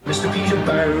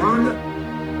Peter Byron.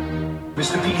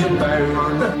 Mr. Peter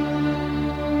Byron.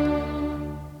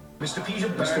 Mr. Peter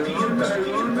Byron. Mr. Peter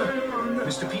Byron.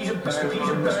 Mr. Peter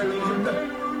Byron.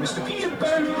 Mr. Peter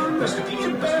Byron. Mr. Peter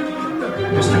Byron.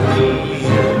 Mr. Peter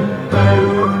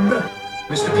Byron.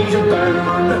 Mr. Peter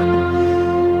Byron.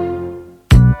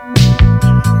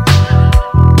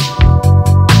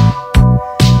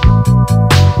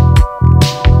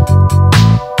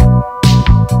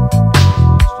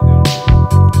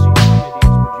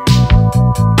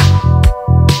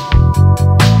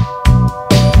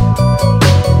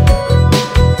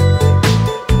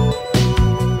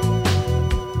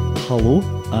 Hello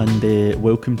and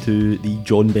welcome to the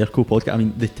John Berko podcast. I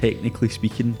mean, the Technically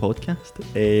Speaking podcast.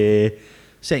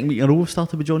 Second week in a row we've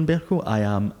started with John Berko. I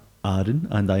am Aaron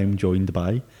and I am joined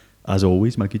by, as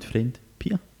always, my good friend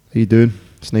Peter. How you doing?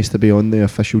 It's nice to be on the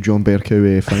official John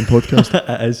Berko fan podcast.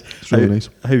 It is. It's really nice.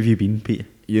 How have you been, Peter?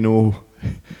 You know,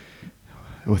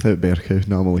 without Berko,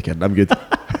 no, I'm only kidding. I'm good.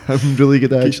 I'm really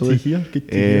good actually. Good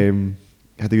to hear.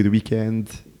 Had a good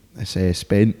weekend. I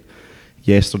spent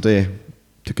yesterday.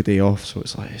 Took a day off, so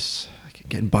it's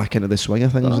getting back into the swing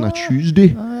of things on a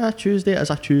Tuesday. Tuesday. It's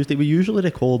a Tuesday. We usually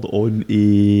record on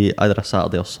either a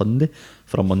Saturday or Sunday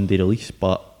for a Monday release,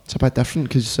 but it's a bit different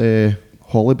because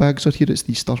holiday bags are here. It's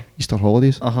the Easter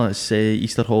holidays. It's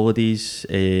Easter holidays,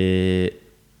 and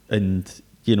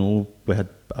you know we had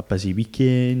a busy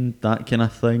weekend, that kind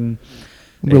of thing.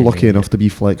 We're lucky enough to be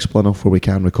flexible enough where we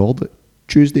can record it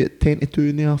Tuesday at 10 to 2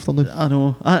 in the afternoon. I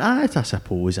know. I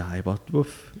suppose.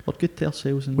 We're good to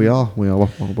ourselves. We are. We're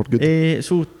good.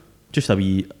 So, just a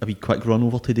wee quick run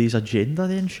over today's agenda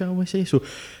then, shall we say? So,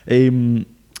 the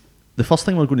first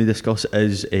thing we're going to discuss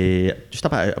is just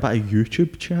about a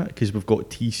YouTube chat, because we've got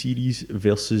T-Series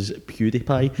versus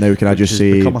PewDiePie. Now, can I just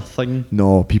say, become a thing.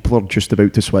 No, people are just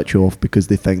about to switch off because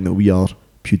they think that we are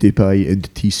PewDiePie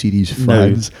and T-Series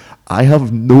fans. No. I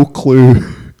have no clue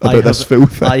about this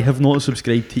filth. I have not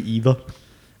subscribed to either.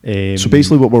 So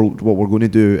basically what we're going to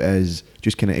do is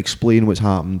just kind of explain what's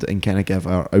happened and kind of give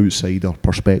our outsider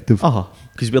perspective.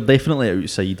 Because we're definitely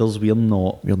outsiders. We're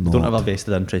not. Don't have a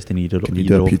vested interest in either of them.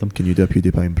 Can you do a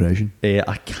PewDiePie impression?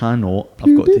 I cannot.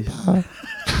 PewDiePie.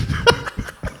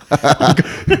 I've got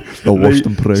to... The worst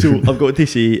impression. So I've got to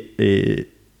say,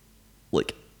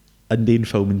 Indian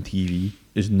film and TV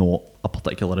is not a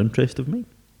particular interest of mine.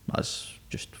 That's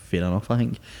just fair enough, I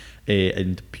think.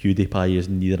 And PewDiePie is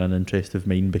neither an interest of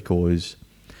mine because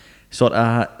sort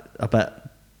of a bit,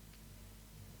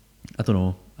 I don't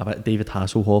know, a bit David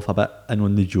Hasselhoff, a bit in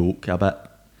on the joke, a bit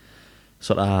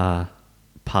sort of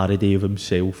parody of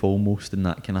himself almost and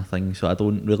that kind of thing. So I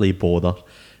don't really bother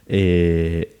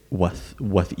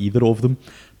with either of them.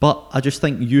 But I just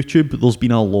think YouTube, there's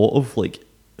been a lot of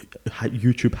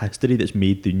YouTube history that's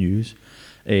made the news,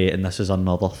 and this is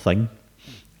another thing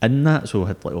in that. So I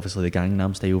had obviously the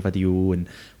Gangnam Style video and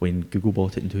when Google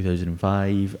bought it in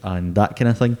 2005 and that kind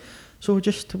of thing. So we'll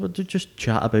just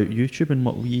chat about YouTube and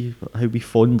how we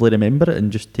fondly remember it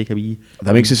and just take a wee...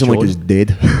 That makes it sound like it's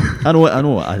dead. I know.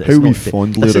 How we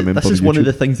fondly remember This is YouTube. one of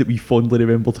the things that we fondly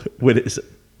remembered when it's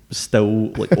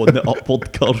still on the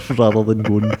upward curve rather than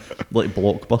going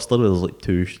Blockbuster where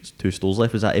there's two stores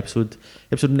left. Was that episode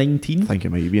 19? I think it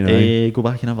might be. Go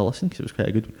back and have a listen because it was quite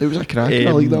a good one. It was a crack.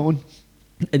 I like that one.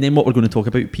 And then what we're going to talk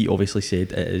about, Pete obviously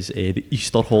said it is the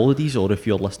Easter holidays, or if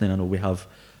you're listening, I know we have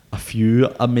a few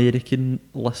American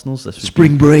listeners. This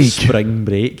Spring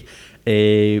break.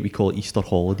 We call it Easter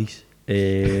holidays.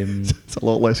 It's a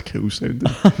lot less cool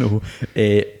sounding. I know.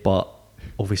 But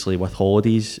obviously with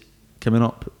holidays coming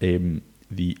up, the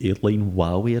airline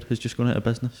WowAir has just gone out of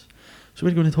business. So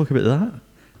we're going to talk about that.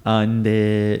 And,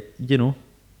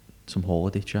 some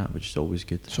holiday chat, which is always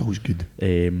good. It's always good.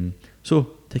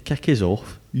 So, to kick us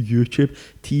off, YouTube,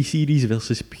 T-Series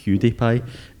versus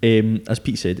PewDiePie. As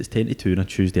Pete said, it's 10 to 2 on a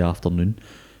Tuesday afternoon.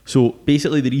 So,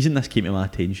 basically, the reason this came to my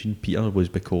attention, Peter, was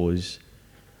because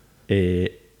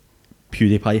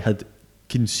PewDiePie had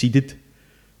conceded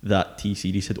that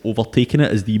T-Series had overtaken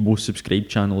it as the most subscribed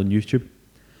channel on YouTube.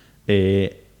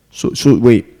 So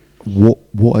wait,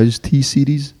 what is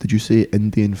T-Series? Did you say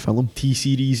Indian film?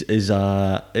 T-Series is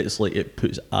it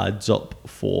puts ads up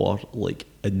for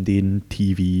Indian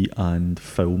TV and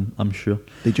film, I'm sure.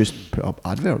 They just put up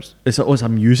adverts? It's a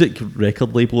music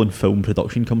record label and film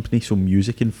production company, so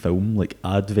music and film,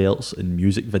 adverts and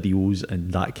music videos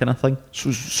and that kind of thing.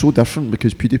 So different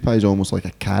because PewDiePie is almost like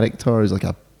a character, is like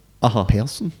a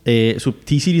person. So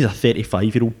T-Series is a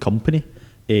 35-year-old company.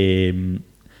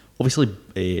 Obviously,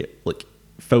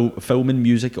 film and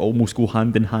music almost go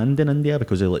hand in hand in India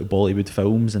because of Bollywood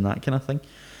films and that kind of thing.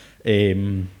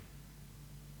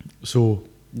 So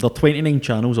their 29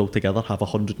 channels altogether have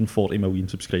 140 million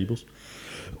subscribers.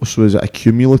 So is it a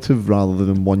cumulative rather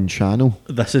than one channel?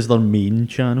 This is their main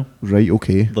channel. Right,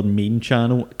 okay. Their main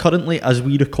channel, currently, as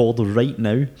we record right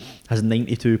now, has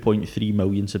 92.3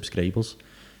 million subscribers.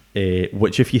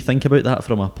 Which, if you think about that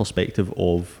from a perspective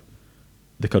of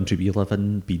the country we live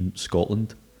in, being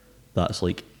Scotland, that's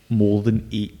like more than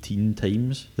 18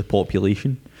 times the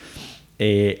population.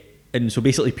 And so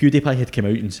basically, PewDiePie had come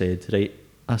out and said, right,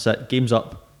 that's it, game's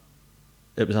up.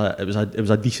 It was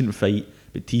a decent fight,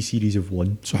 but T-Series have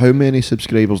won. So how many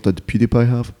subscribers did PewDiePie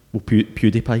have? Well,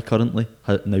 PewDiePie currently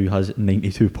now has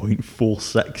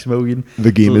 92.46 million.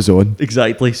 The game is on.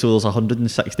 Exactly. So there's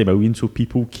 160 million. So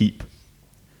people keep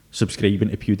subscribing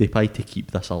to PewDiePie to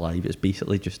keep this alive. It's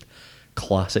basically just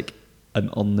classic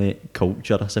internet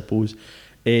culture, I suppose.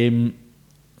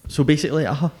 So basically,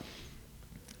 I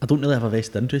don't really have a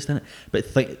vested interest in it, but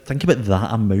think about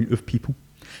that amount of people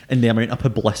and the amount of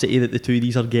publicity that the two of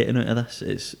these are getting out of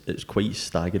this. It's quite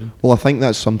staggering. Well, I think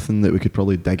that's something that we could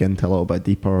probably dig into a little bit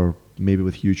deeper, maybe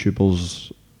with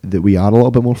YouTubers that we are a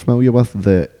little bit more familiar with,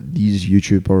 that these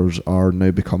YouTubers are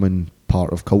now becoming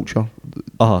part of culture.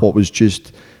 What was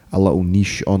just a little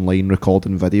niche online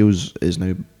recording videos is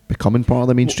now becoming part of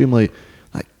the mainstream. Like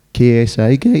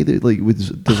KSI guy that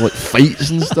there's like fights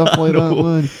and stuff like that,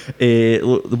 man.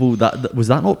 Well, was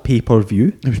that not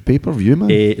pay-per-view? It was pay-per-view,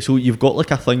 man. So you've got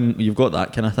like a thing, you've got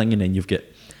that kind of thing, and then you've got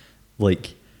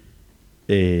like,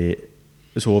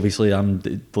 so obviously I'm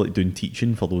like doing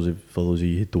teaching for those of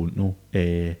you who don't know,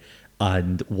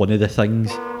 and one of the things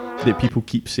that people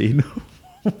keep saying.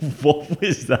 What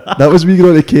was that? That was me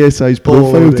going to KSI's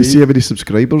profile right. to see how many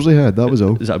subscribers he had. That was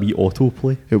all. Is that a wee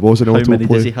autoplay? It was an autoplay. How many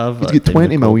does he have? He's got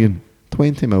 20 million.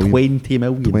 20 million. 20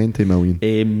 million. 20 million.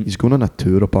 He's going on a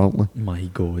tour apparently. My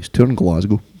God. He's touring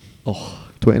Glasgow. Oh,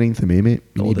 29th of May, mate.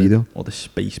 You need to be there. All the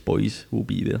Spice Boys will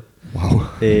be there.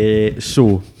 Wow.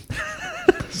 So,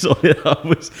 sorry, that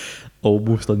was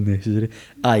almost unnecessary.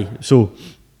 Aye, so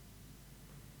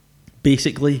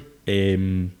basically,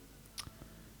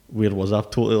 where was I? I've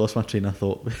totally lost my train of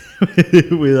thought with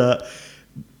that.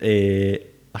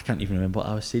 I can't even remember what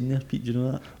I was saying there, Pete. Do you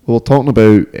know that? We were talking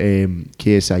about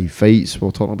KSI fights. We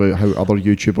were talking about how other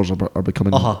YouTubers are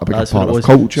becoming a bigger part of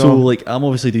culture. So, like, I'm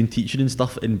obviously doing teaching and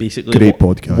stuff, and basically, Great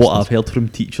podcast. What I've heard from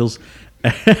teachers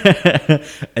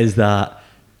is that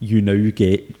you now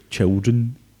get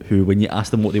children who, when you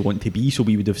ask them what they want to be, so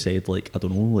we would have said, like, I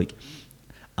don't know, like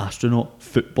astronaut,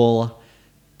 footballer,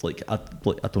 like I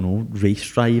don't know, race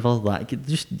driver, that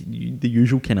just the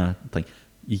usual kind of thing.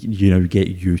 You now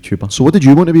get YouTuber. So what did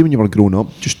you want to be when you were growing up?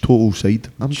 Just total side.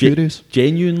 I'm curious.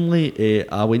 Genuinely,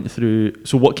 I went through.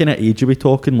 So what kind of age are we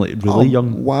talking? Like really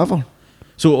young? Whatever.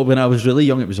 So when I was really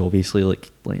young, it was obviously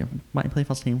like might I play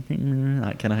first team,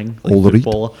 that kind of thing. Like All the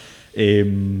footballer.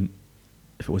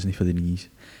 If it wasn't for the knees,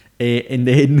 and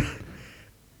then.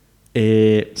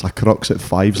 It's a crux at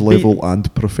fives level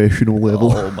and professional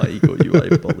level. Oh my God, you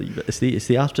won't believe it. It's the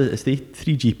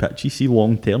 3G pitch. You see,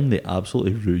 long term, they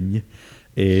absolutely ruin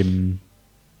you.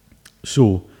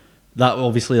 So that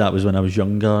was when I was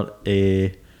younger,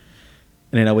 and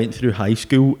then I went through high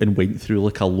school and went through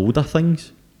like a load of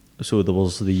things. So there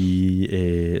was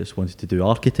just wanted to do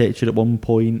architecture at one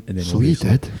point, and then so you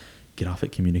did.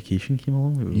 Graphic communication came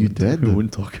along. You did. We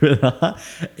won't talk about that.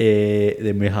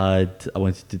 Then I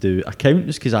wanted to do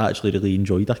accounts because I actually really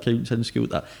enjoyed accounts in school.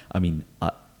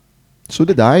 So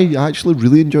did I. I actually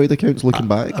really enjoyed accounts looking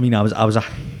back. I mean, I was a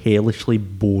hellishly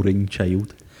boring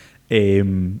child.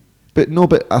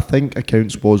 But I think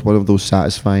accounts was one of those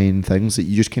satisfying things that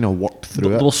you just kind of worked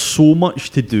through it. There was so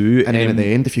much to do. And then at the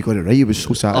end, if you got it right, it was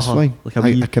so satisfying.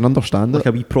 I can understand like it.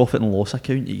 a wee profit and loss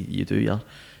account, you do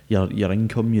your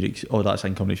income, that's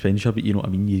income and expenditure, but you know what I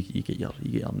mean. You get your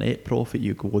net profit.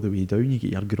 You go all the way down. You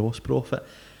get your gross profit.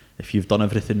 If you've done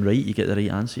everything right, you get the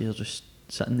right answer. You're just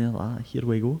sitting there. Here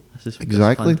we go. This is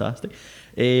fantastic.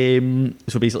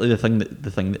 So basically, the thing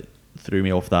that threw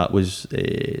me off that was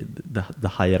the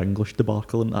higher English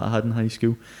debacle that I had in high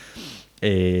school.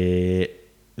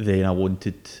 Then I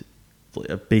wanted,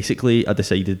 basically, I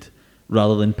decided,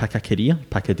 rather than pick a career,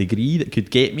 pick a degree that could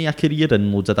get me a career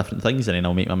in loads of different things, and then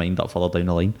I'll make my mind up further down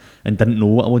the line. And didn't know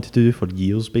what I wanted to do for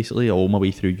years, basically, all my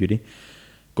way through uni.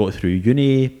 Got through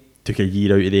uni, took a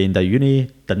year out at the end of uni,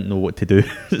 didn't know what to do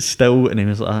still, and then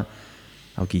was like,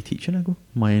 I'll give teaching a go.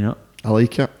 Why not? I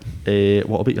like it.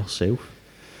 What about yourself?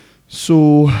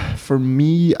 So, for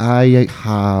me, I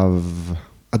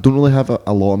don't really have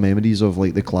a lot of memories of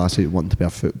like the classic wanting to be a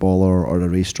footballer or a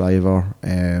race driver.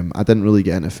 I didn't really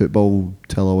get into football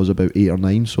till I was about 8 or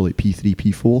 9, so like P3,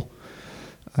 P4.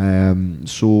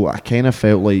 So I kind of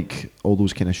felt like all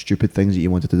those kind of stupid things that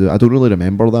you wanted to do. I don't really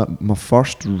remember that. My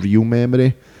first real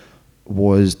memory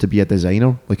was to be a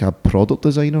designer, like a product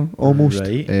designer almost.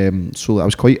 Right. So I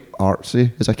was quite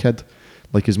artsy as a kid.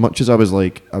 Like as much as I was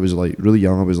like really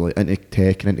young, I was like into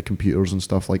tech and into computers and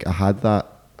stuff. Like I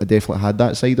definitely had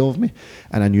that side of me,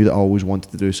 and I knew that I always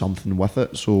wanted to do something with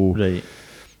it. So, Right.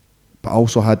 but I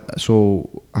also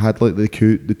had like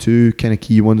the two kind of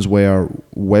key ones were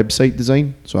website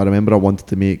design. So I remember I wanted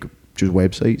to make just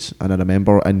websites, and I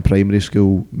remember in primary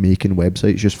school making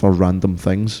websites just for random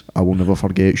things. I will never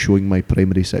forget showing my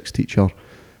primary 6 teacher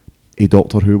a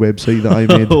Doctor Who website that I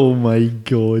made. Oh my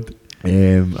god.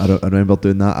 I remember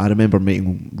doing that. I remember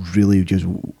making really just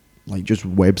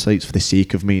websites for the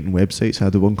sake of making websites. I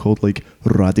had one called like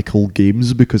Radical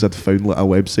Games because I'd found like a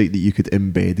website that you could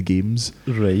embed games.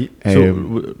 Right.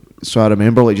 So I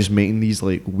remember like just making these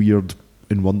like weird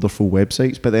and wonderful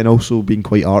websites, but then also being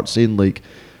quite artsy and like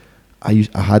I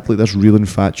had like this real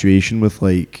infatuation with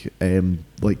like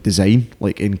design,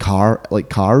 like in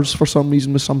cars for some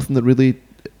reason was something that really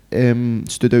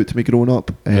stood out to me growing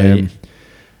up. Right.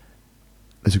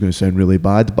 This is going to sound really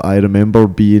bad, but I remember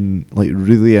being like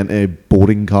really into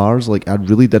boring cars. Like I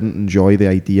really didn't enjoy the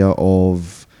idea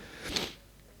of.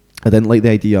 I didn't like the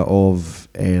idea of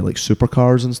like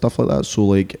supercars and stuff like that. So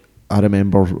like I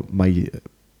remember I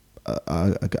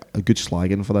got a good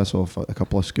slagging for this off a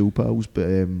couple of school pals. But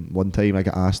one time I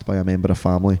got asked by a member of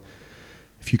family,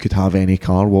 if you could have any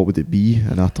car, what would it be?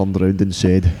 And I turned around and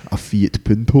said, a Fiat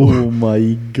Punto. Oh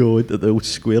my god, the old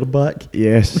square back.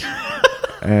 Yes.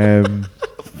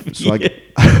 So I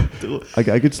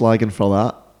got a good slagging for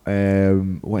that.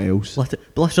 What else? But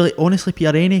literally, honestly,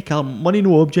 Pierre, any car, money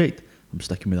no object. I'm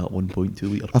sticking with that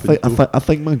 1.2 litre. I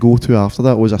think my go-to after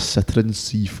that was a Citroen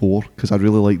C4 because I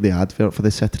really liked the advert for the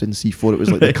Citroen C4. It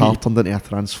was like the car turned into a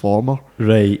transformer.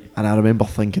 Right. And I remember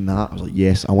thinking that. I was like,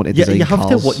 yes, I want to design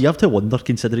cars. You have to wonder,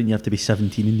 considering you have to be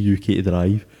 17 in the UK to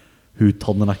drive, who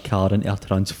turning a car into a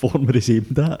transformer is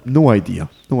aimed at. No idea.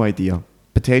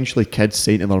 Potentially kids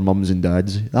saying to their mums and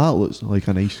dads, that looks like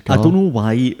a nice car. I don't know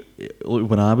why,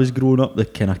 when I was growing up, the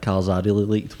kind of cars I really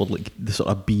liked were like the sort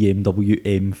of BMW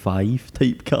M5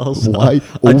 type cars. Why?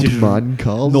 Man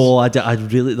cars? No, I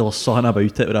really, there was something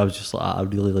about it where I was just like, I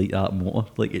really like that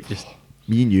motor. Like it just...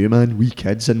 Me and you, man, we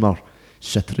kids in our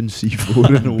Citroen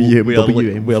C4 and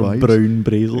BMW M5. We're brown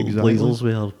Exactly. blazers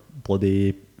with our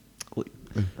bloody...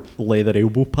 leather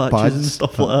elbow patches and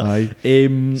stuff like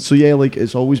that. So yeah, like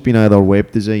it's always been either web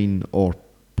design or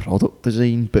product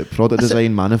design, but product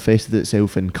design manifested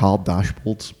itself in car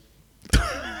dashboards.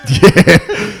 Yeah,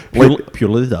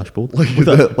 purely the dashboard,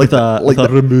 with a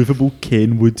removable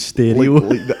Kenwood stereo.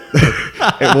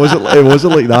 It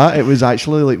wasn't like that. It was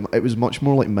actually like it was much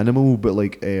more like minimal, but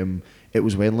like it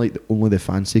was when like only the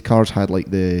fancy cars had like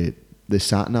the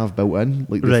sat nav built in,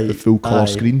 like the full colour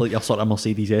screen, like a sort of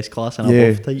Mercedes S class and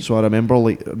above type. So I remember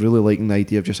like really liking the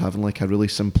idea of just having like a really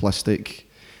simplistic.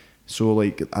 So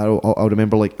like I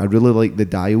remember like I really like the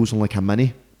dials on like a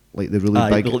Mini, like the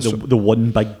really big, the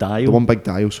one big dial. The one big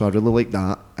dial. So I really liked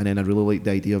that, and then I really liked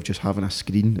the idea of just having a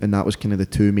screen, and that was kind of the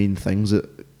two main things that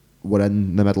were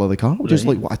in the middle of the car, which is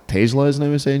like what a Tesla is now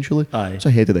essentially. Aye. It's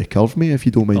ahead of the curve, mate, if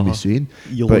you don't mind me saying.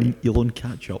 You'll own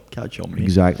catch up, mate.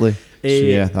 Exactly. So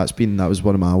yeah, that was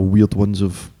one of my weird ones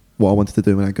of what I wanted to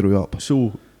do when I grew up.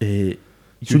 So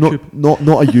YouTube. Not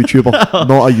a YouTuber,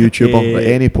 not a YouTuber. At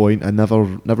any point, I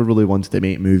never really wanted to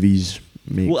make movies,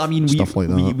 stuff like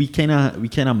that. We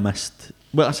kind of missed.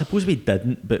 Well, I suppose we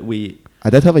didn't, but I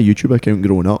did have a YouTube account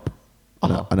growing up.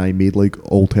 Uh-huh. And I made like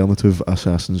alternative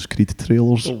Assassin's Creed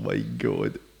trailers. Oh my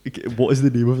god. Okay, what is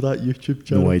the name of that YouTube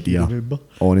channel? No idea. Can you remember?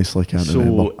 Honestly, can't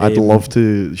remember. I'd love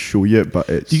to show you it, but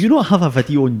it's... Do you not have a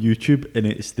video on YouTube and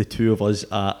it's the two of us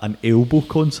at an Elbow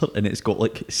concert and it's got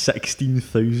like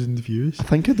 16,000 views? I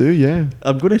think I do, yeah.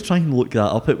 I'm going to try and look that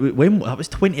up. That was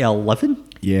 2011?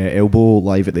 Yeah, Elbow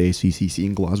live at the SECC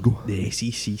in Glasgow. The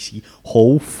SECC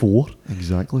Hall 4.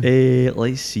 Exactly.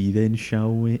 Let's see then,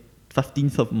 shall we?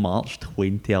 15th of March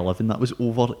 2011. That was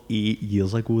over 8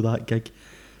 years ago, that gig.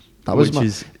 That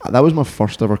was my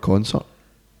first ever concert.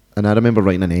 And I remember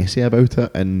writing an essay about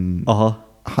it in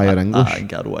higher English. I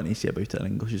think I wrote an essay about it in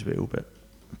English as well, but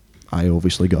I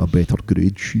obviously got a better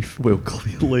grade, chief. Well,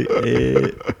 clearly.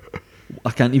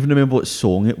 I can't even remember what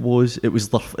song it was. It was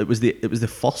the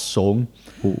first song.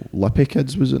 Oh, Lippy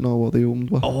Kids, was it not what they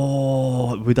owned with?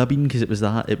 Oh, it would have been because it was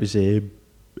that. It was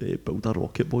Build a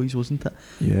Rocket Boys, wasn't it?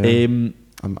 Yeah.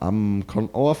 I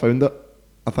found it.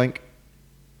 I think.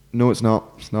 No, it's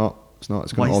not. It's not. It's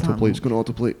going to autoplay. It's going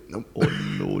to autoplay. No.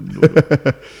 Oh no.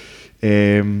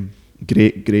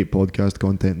 Great podcast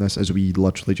content. This as we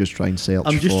literally just try and search.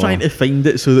 I'm just trying to find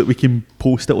it so that we can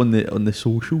post it on the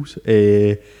socials.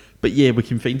 But yeah, we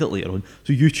can find it later on.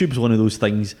 So YouTube's one of those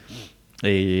things.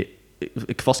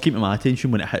 It first came to my attention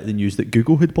when it hit the news that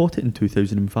Google had bought it in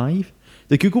 2005.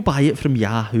 Did Google buy it from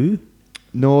Yahoo?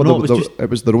 No, it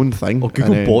was their own thing. Or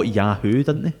Google bought Yahoo,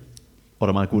 didn't they? Or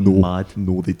am I going mad?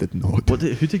 No, they did not. Who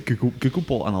did Google? Google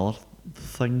bought another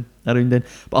thing around then.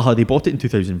 But they bought it in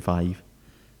 2005.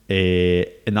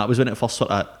 And that was when it first sort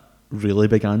of really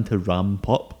began to ramp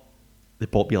up the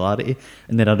popularity.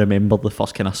 And then I remember the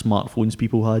first kind of smartphones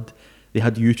people had. They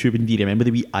had YouTube, and do you remember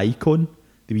the wee icon?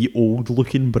 The wee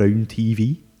old-looking brown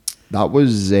TV? That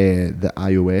was the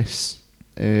iOS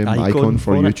icon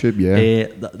for YouTube, yeah.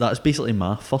 That's basically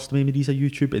my first memories of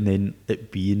YouTube, and then it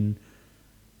being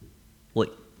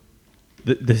like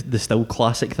the still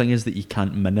classic thing is that you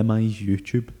can't minimise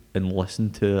YouTube and listen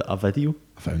to a video.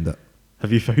 I found it.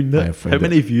 Have you found it? I have found How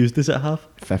many views does it have?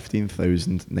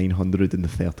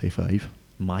 15,935.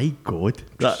 My God,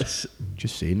 that's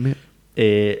just saying, mate.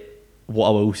 What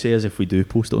I will say is, if we do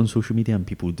post it on social media and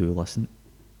people do listen,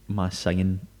 my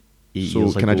singing 8 years ago.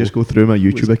 So can I just go through my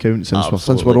YouTube account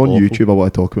since we're on awful. YouTube? I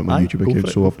want to talk about my YouTube account.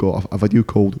 So I've got a video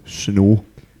called Snow,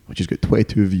 which has got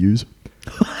 22 views.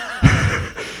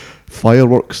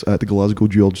 Fireworks at the Glasgow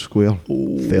George Square,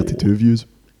 32 views.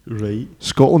 Right.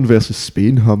 Scotland versus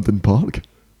Spain, Hampden Park.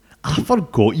 I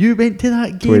forgot you went to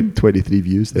that game. 23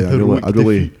 views there. I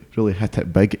really hit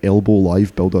it big. Elbow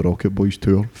Live, Build a Rocket Boys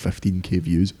tour, 15k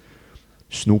views.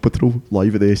 Snow Patrol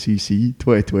live at the SEC,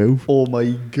 2012. Oh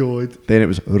my God. Then it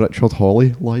was Richard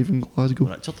Hawley live in Glasgow.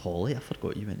 Richard Hawley, I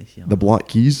forgot you went to see him. The Black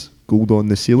Keys, Gold on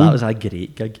the Ceiling. That was a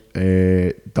great gig.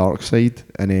 Dark Side,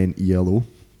 and then ELO.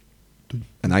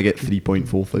 And I get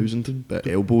 3.4 thousand. But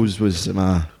Elbows was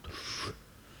my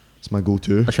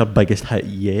go-to. That's your biggest hit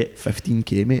yet.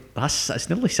 15k, mate. It's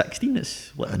nearly 16.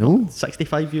 It's I know.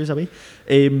 65 views away.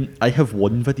 I have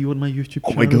one video on my YouTube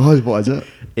channel. Oh my God, what is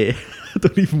it? I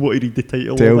don't even want to read the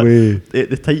title Tell of me. it.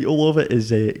 The title of it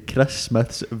is Chris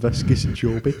Smith's Viscous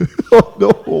Jobby. Oh no,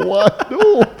 what?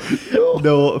 No.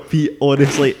 No, Pete,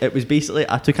 honestly, it was basically,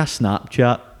 I took a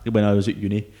Snapchat when I was at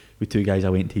uni with two guys I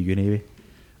went to uni with.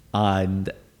 And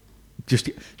just,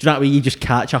 do you know that way you just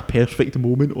catch a perfect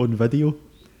moment on video?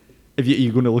 If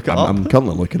you're going to look it up. I'm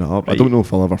currently looking it up. Right. I don't know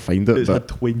if I'll ever find it. It's but had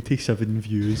 27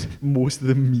 views, most of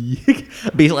them me.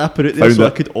 Basically, I put it there Found so it.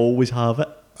 I could always have it.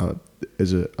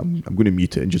 is it? I'm going to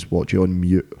mute it and just watch it on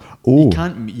mute. Oh,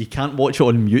 You can't watch it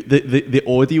on mute. The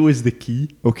audio is the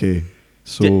key. okay.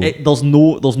 So There's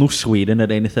no swearing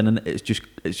or anything in it.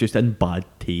 It's just in bad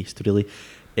taste, really.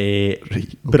 Right,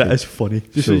 But okay. it is funny.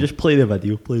 Just play the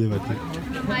video.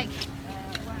 Mike.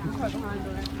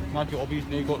 Maggie Obby's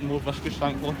now got more viscous,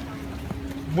 thankfully.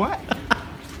 What?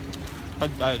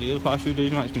 Had diarrhea the past few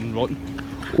days and it's been rotten.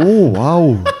 oh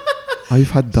wow, I've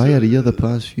had diarrhea the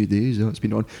past few days. That's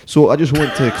been on. So I just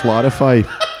want to clarify.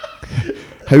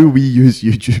 How we use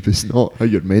YouTube is not how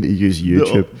you're meant to use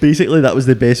YouTube. No, basically, that was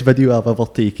the best video I've ever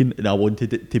taken, and I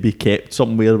wanted it to be kept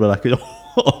somewhere where I could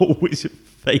always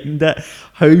find it.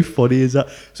 How funny is that?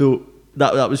 So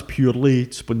that was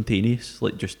purely spontaneous,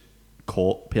 like just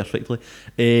caught perfectly.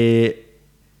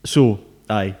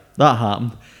 That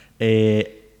happened.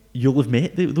 You'll have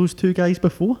met those two guys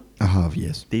before, I have,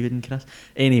 yes. David and Chris.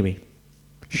 Anyway,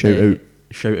 Shout out.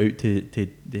 Shout out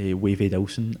to Wavy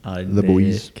Dawson and The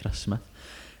boys. Chris Smith.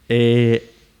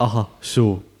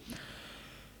 So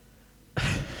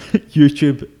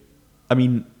YouTube, I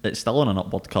mean, it's still on an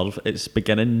upward curve. It's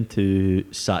beginning to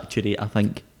saturate, I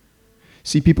think.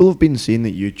 See, people have been saying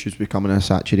that YouTube's becoming a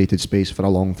saturated space for a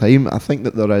long time. I think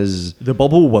that there is. The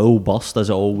bubble will burst as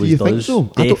it always Do you does. think so?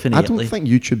 Definitely. I don't think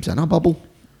YouTube's in a bubble.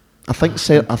 I think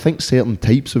certain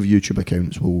types of YouTube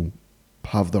accounts will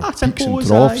have their I peaks and suppose,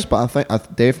 troughs, aye. but I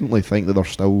definitely think that there's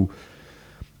still.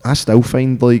 I still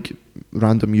find like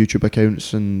random YouTube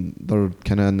accounts and they're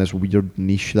kind of in this weird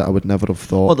niche that I would never have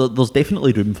thought. Well, there's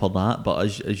definitely room for that, but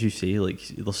as you say, like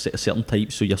there's certain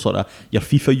types. So your FIFA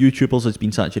YouTubers has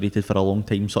been saturated for a long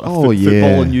time. Sort of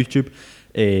football on YouTube.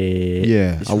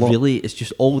 It's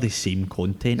just all the same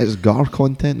content. It's gar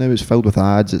content now. It's filled with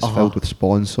ads. It's filled with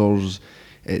sponsors.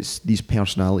 It's these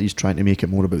personalities trying to make it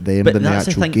more about them than the that's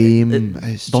actual thing, game.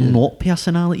 They're not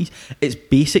personalities. It's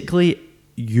basically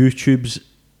YouTube's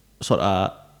sort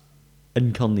of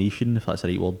incarnation, if that's the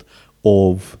right word,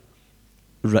 of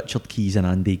Richard Keys and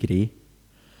Andy Gray.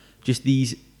 Just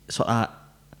these sort of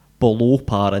below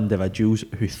par individuals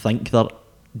who think they're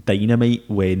dynamite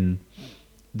when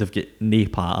they've got nae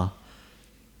patter.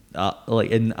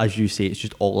 And as you say, it's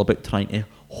just all about trying to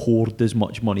hoard as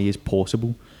much money as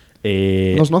possible.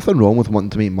 There's nothing wrong with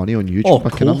wanting to make money on YouTube. Oh, I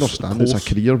can course, understand it's a course.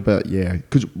 career, but yeah,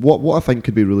 because what I think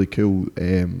could be really cool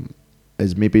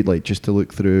is maybe like just to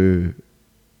look through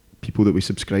people that we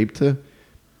subscribe to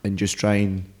and just try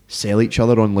and sell each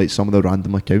other on like some of the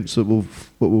random accounts that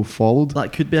we've followed.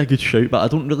 That could be a good shout, but I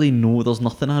don't really know. There's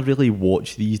nothing I really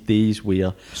watch these days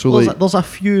where. So, there's, like- there's a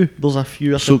few,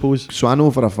 I suppose. So I know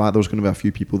for a fact there's going to be a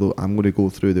few people that I'm going to go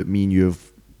through that me and you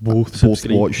have Both both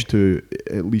subscribe. watched to,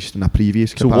 at least in a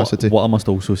previous So capacity. what I must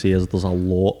also say is there's a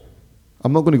lot.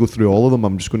 I'm not going to go through all of them.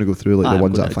 I'm just going to go through like the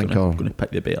ones that I think I'm are going to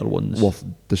pick the better ones. worth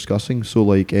discussing. So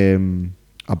like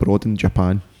abroad in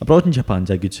Japan, Abroad in Japan's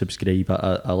a good subscribe.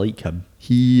 I like him.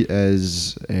 he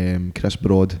is Chris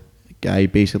Broad. Guy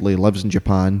basically lives in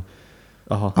Japan.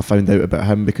 Uh-huh. I found out about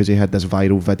him because he had this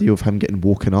viral video of him getting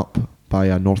woken up by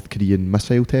a North Korean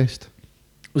missile test.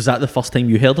 Was that the first time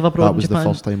you heard of Abroad That in was the Japan?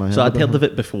 first time I So heard I'd heard about of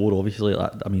it before, obviously.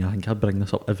 I mean, I think I bring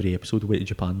this up every episode. I went to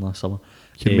Japan last summer.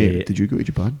 Mate, did you go to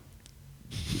Japan?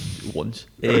 Once.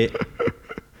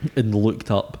 And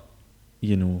looked up,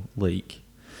 like,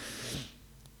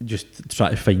 just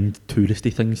try to find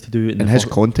touristy things to do. And his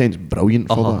content's brilliant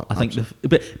for that. I think,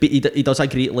 but he does a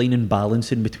great line in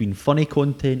balancing between funny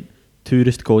content,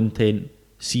 tourist content,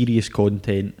 serious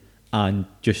content, and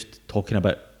just talking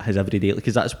about his everyday,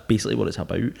 because that's basically what it's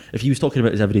about. If he was talking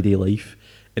about his everyday life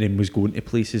and then was going to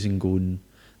places and going,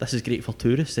 this is great for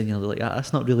tourists, and you're like,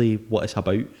 that's not really what it's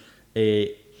about.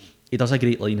 He does a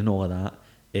great line and all of that.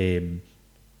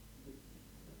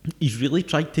 He's really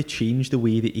tried to change the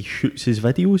way that he shoots his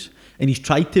videos, and he's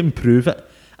tried to improve it.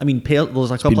 I mean,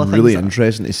 there's a it's couple been of things. really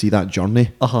interesting to see that journey.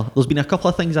 There's been a couple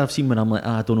of things I've seen when I'm like,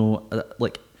 I don't know,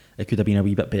 like it could have been a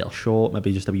wee bit better shot,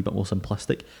 maybe just a wee bit more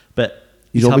simplistic. But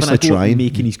He's having obviously a go at trying.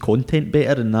 making his content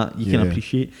better, and that you can Yeah.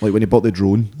 appreciate. Like when he bought the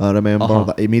drone, I remember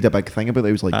that he made a big thing about it.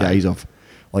 He was like, Aye. guys, I've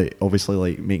like obviously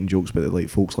like making jokes about it, like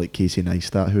folks like Casey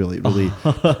Neistat who like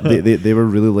really they were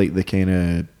really like the kind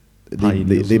of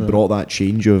Pioneers they of it. brought that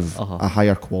change of Uh-huh. a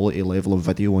higher quality level of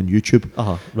video on YouTube.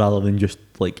 Rather than just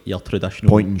like your traditional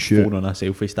Point and shoot. phone on a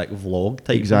selfie stick vlog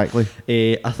type. Exactly.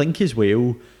 I think as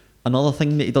well, another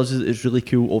thing that he does is really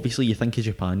cool. Obviously, you think of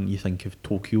Japan, you think of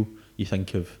Tokyo, you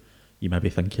maybe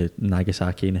think of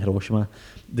Nagasaki and Hiroshima,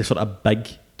 the sort of big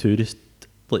tourist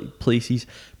like places.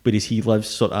 Whereas he lives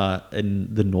sort of in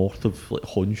the north of like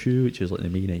Honshu, which is like the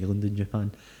main island in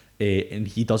Japan, and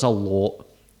he does a lot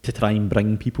to try and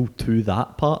bring people to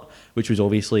that part, which was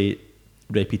obviously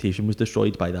reputation was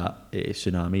destroyed by that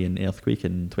tsunami and earthquake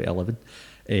in 2011,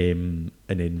 and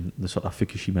then the sort of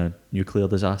Fukushima nuclear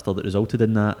disaster that resulted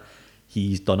in that.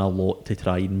 He's done a lot to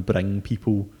try and bring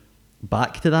people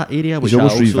back to that area, which I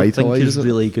almost also think revitalised is it.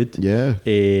 really good. Yeah.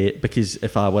 Because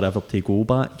if I were ever to go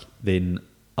back, then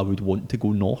I would want to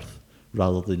go north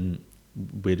rather than,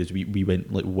 whereas we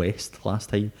went like west last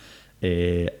time.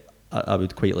 I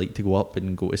would quite like to go up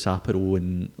and go to Sapporo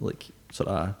and like sort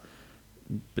of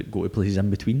go to places in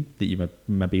between that you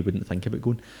maybe wouldn't think about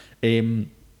going.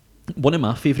 One of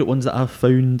my favourite ones that I've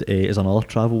found is another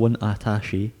travel one,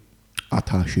 Attaché.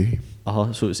 Attaché.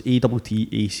 So it's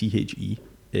ATTACHE.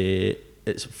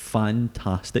 It's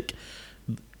fantastic.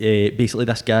 Basically,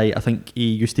 this guy, I think he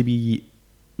used to be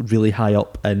really high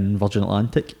up in Virgin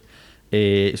Atlantic. So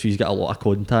he's got a lot of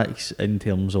contacts in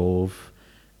terms of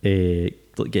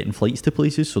like getting flights to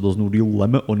places, so there's no real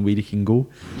limit on where he can go.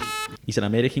 He's an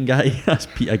American guy. That's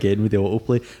Pete again with the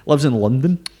autoplay. Lives in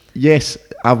London. Yes,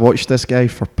 I've watched this guy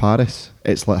for Paris.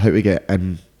 It's like how to get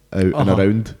in, out and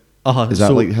around. Is that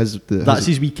so like his? That's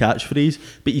his wee catchphrase,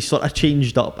 but he's sort of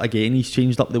changed up again. He's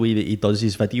changed up the way that he does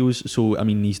his videos. So I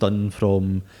mean, he's done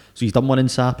one in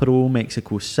Sapporo,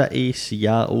 Mexico City,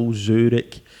 Seattle,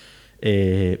 Zurich,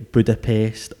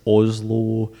 Budapest,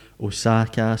 Oslo,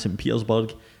 Osaka, St.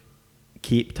 Petersburg,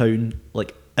 Cape Town,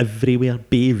 like everywhere.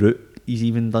 Beirut, he's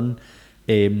even done.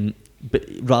 But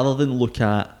rather than look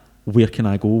at where can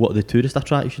I go, what are the tourist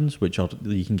attractions, which are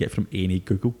you can get from any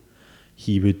Google,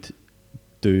 he would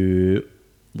do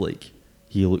like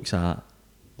he looks at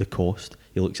the cost.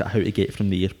 He looks at how to get from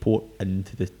the airport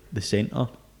into the centre,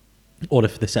 or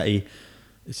if the city,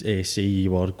 say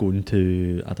you are going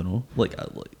to I don't know, like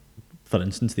for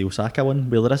instance the Osaka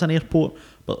one where there is an airport,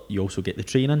 but you also get the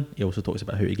train in. He also talks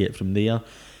about how to get from there,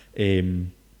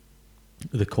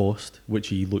 the cost, which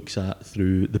he looks at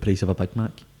through the price of a Big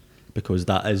Mac, because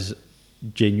that is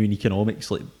genuine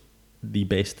economics, like the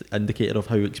best indicator of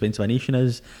how expensive a nation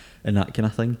is and that kind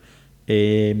of thing.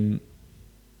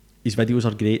 His videos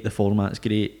are great, the format's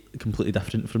great, completely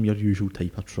different from your usual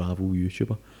type of travel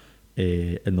YouTuber,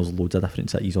 and there's loads of different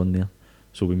cities on there.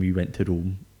 So when we went to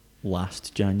Rome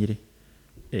last January,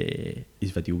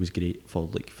 his video was great for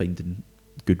like finding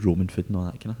good Roman food and all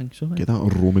that kind of thing. So Get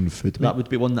that Roman food, mate. that would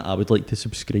be one that I would like to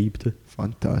subscribe to,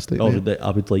 Fantastic, or mate. that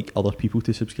I would like other people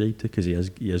to subscribe to, because he is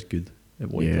good at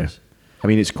what he does. I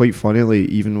mean, it's quite funny, like,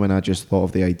 even when I just thought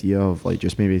of the idea of, like,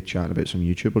 just maybe chatting about some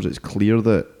YouTubers, it's clear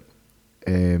that,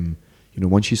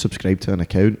 once you subscribe to an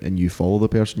account and you follow the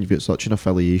person, you've got such an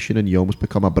affiliation and you almost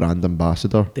become a brand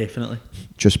ambassador Definitely.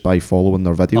 just by following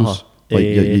their videos. Uh-huh. Like,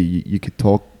 you could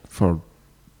talk for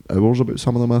hours about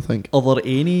some of them, I think. Are there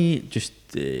any, just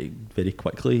very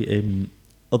quickly,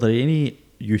 are there any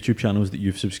YouTube channels that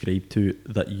you've subscribed to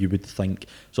that you would think,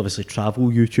 so obviously travel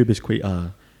YouTube is quite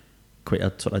a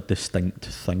sort of distinct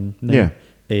thing now. Yeah.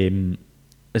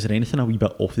 Is there anything a wee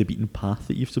bit off the beaten path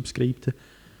that you've subscribed to?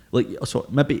 Like, so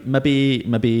maybe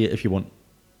if you want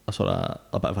a sort of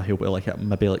a bit of a help, like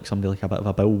maybe like somebody like a bit of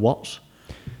a Bill Watts,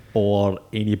 or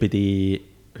anybody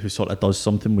who sort of does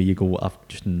something where you go, I've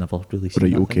just never really seen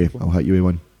Right, that okay, thing before. I'll hit you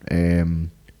with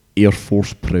one. Air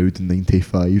Force Proud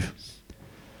 95.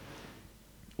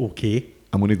 Okay.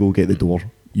 I'm going to go get the door.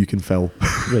 You can fill.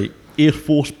 Right, Air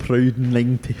Force Proud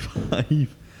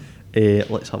 95.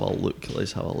 Let's have a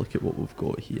look at what we've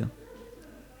got here.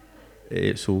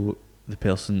 So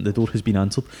the door has been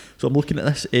answered. So I'm looking at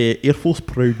this. Air Force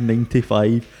Proud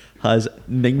 95 has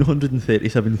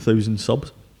 937,000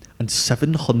 subs and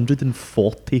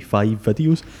 745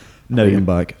 videos. Now, Right, I'm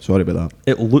back. Sorry about that.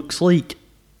 it looks like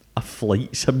a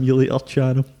flight simulator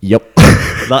channel. Yep.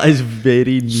 That is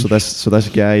very niche. So this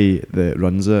guy that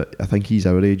runs it, I think he's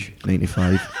our age,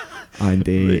 95, and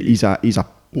Right. he's a he's a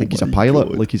my pilot,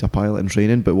 God. like he's a pilot in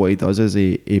training. But what he does is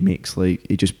he makes, like,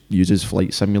 he just uses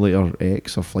Flight Simulator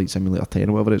X or Flight Simulator 10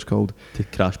 or whatever it's called, to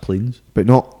crash planes. but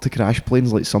not to crash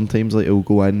planes. Like, sometimes, like, he'll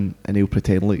go in and he'll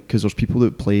pretend, like, because there's people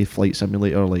that play Flight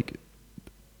Simulator, like,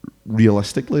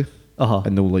 realistically, Uh-huh.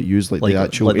 and they'll, like, use like Like- the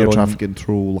actual like air their own- traffic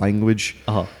control language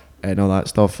Uh-huh. and all that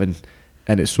stuff, and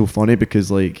it's so funny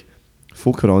because, like,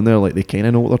 folk are on there, like, they kind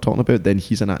of know what they're talking about. Then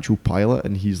he's an actual pilot,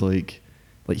 and he's like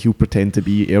he'll pretend to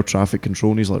be air traffic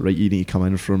control, and he's like, right, you need to come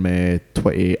in from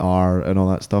 28R and all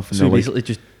that stuff, and So they're like, basically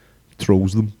just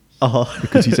trolls them uh-huh.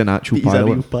 because he's an actual He's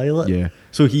pilot. a real pilot. Yeah.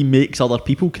 So he makes other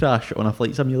people crash on a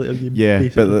flight simulator game. Yeah,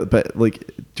 basically. but like,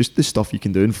 just the stuff you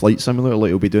can do in Flight Simulator, like,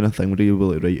 he'll be doing a thing where he'll be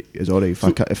like, right, it's alright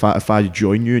if I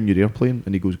join you in your airplane,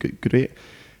 and he goes, great.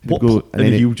 And he'll What? go, And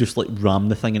then he'll just like ram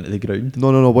the thing into the ground.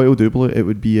 No. What he'll do, Billy,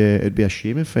 it'd be a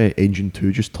shame if engine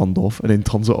 2 just turned off and then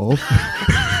turns it off.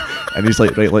 And he's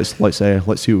like, right, let's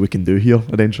see what we can do here,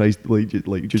 and then tries just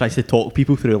Tries to talk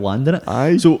people through landing it.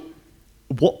 Aye. So,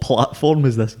 what platform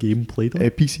is this game played on?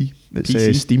 PC. It's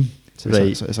PC? Steam.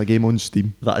 Right. It's a game on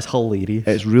Steam. That is hilarious.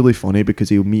 It's really funny because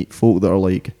he'll meet folk that are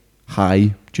like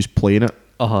high, just playing it,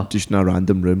 Uh-huh. just in a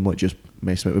random room, like just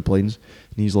messing out with planes.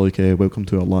 And he's like, welcome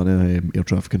to Atlanta Air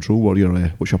Traffic Control.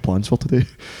 What's your plans for today?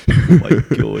 Oh my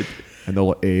god. And they're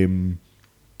like,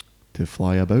 to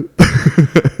fly about.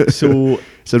 So,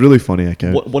 It's a really funny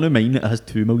account. one of mine that has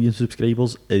 2 million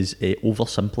subscribers is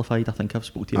Oversimplified. I think I've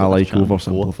spoken to you I about like this channel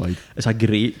before. Oversimplified. It's a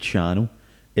great channel.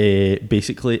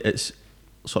 Basically, it's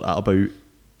sort of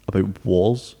about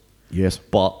wars, Yes.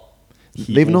 but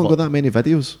he They've not over- got that many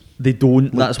videos. They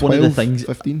don't. Like That's one of the 12, things.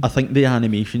 15? I think the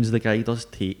animations the guy does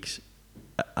takes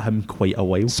him quite a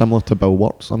while. Similar to Bill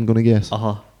Watts, I'm going to guess.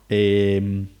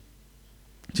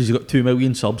 So he's got 2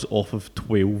 million subs off of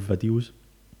 12 videos.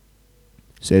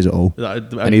 Says it all.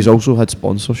 And he's also had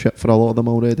sponsorship for a lot of them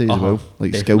already as Uh-huh, well.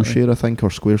 Like definitely. Skillshare, I think, or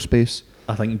Squarespace.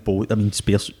 I think both. I mean,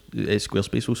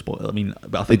 Squarespace will sponsor. I mean,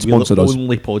 but I They'd think we're the sponsor us.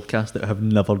 only podcast that have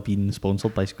never been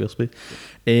sponsored by Squarespace.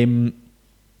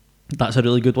 That's a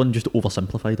really good one. Just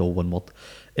Oversimplified, all one word.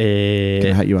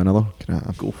 Can I hit you another? Can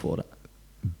I? Go for it.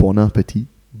 Bon Appetit.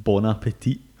 Bon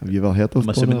appetit. Have you ever heard of I'm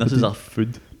Bon assuming this is Appetit? a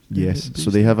food. Yes. So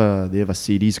they have a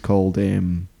series called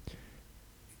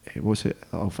what's it?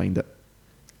 I'll find it.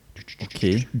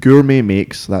 Okay. Gourmet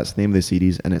Makes. That's the name of the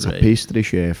series, and it's Right. a pastry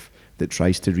chef that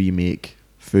tries to remake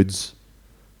foods.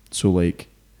 So, like,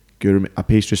 a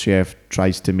pastry chef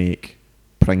tries to make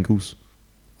Pringles.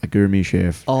 A gourmet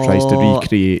chef tries to Oh,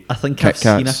 recreate I think Kit I've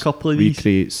seen a Kats, couple of these.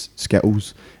 recreates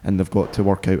Skittles, and they've got to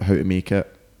work out how to make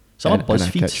it. Some of in a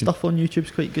BuzzFeed kitchen. stuff on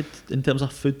YouTube's quite good in terms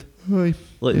of food. Aye.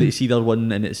 Like they see their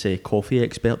one and it's a coffee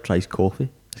expert tries coffee.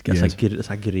 Yes. It's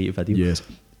a great video. Yes.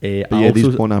 But But yeah, these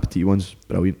also, Bon Appetit ones,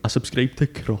 brilliant. I subscribed to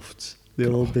Crofts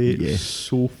the other day. yeah. It's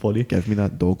so funny. Give me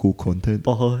that doggo content.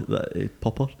 That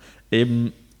popper.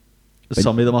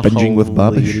 Some of them are binging with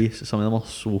Babish. hilarious. Some of them are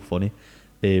so funny.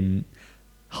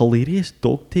 Hilarious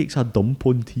dog takes a dump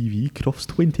on TV. Crofts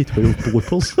 2012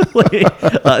 bloopers.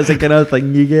 Like, that is the kind of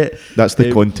thing you get. That's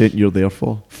the content you're there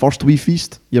for. First Wee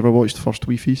Feast. You ever watched First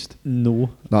Wee Feast? No.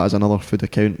 That is another food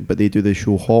account, but they do the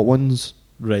show Hot Ones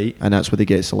Right. And that's where they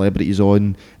get celebrities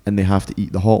on, and they have to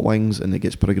eat the hot wings, and it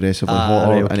gets progressively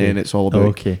hotter, right, okay. and then it's all about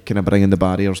Okay. kind of bringing the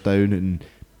barriers down and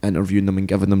interviewing them and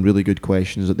giving them really good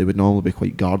questions that they would normally be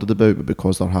quite guarded about, but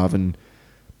because they're having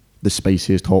the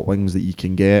spiciest hot wings that you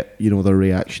can get, you know, their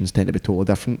reactions tend to be totally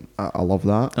different. I love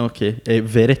that. Okay.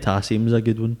 Veritasium's a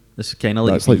good one. It's kind of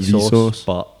like That's like Vsauce, Vsauce.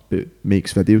 but But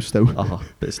makes videos still. but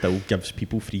it still gives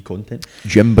people free content.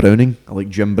 Jim Browning. I like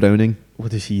Jim Browning.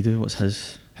 What does he do? What's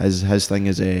his? His thing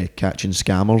is catching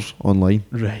scammers online.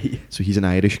 Right. So he's an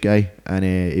Irish guy, and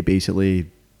he basically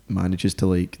manages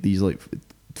to these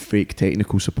fake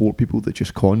technical support people that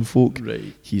just con folk.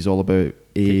 Right. He's all about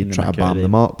Taking the trying mick to out of bam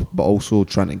them up, but also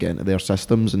trying to get into their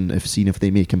systems, and if they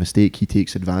make a mistake, he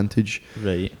takes advantage.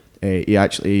 Right.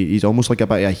 He's almost like a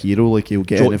bit of a hero. Like he'll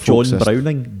get into John folks'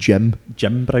 Browning. Jim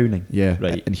Browning. Yeah.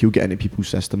 Right. And he'll get into people's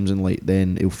systems, and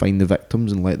then he'll find the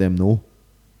victims and let them know.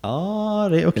 Ah,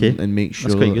 right. Okay. And make sure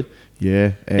That's quite good.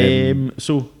 Yeah.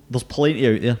 So there's plenty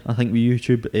out there, I think, with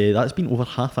YouTube. That's been over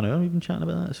half an hour we've been chatting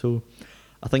about that. So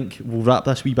I think we'll wrap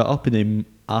this wee bit up, and then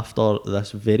after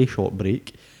this very short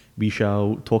break, we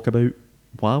shall talk about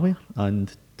Huawei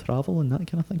and travel and that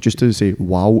kind of thing. Just to say,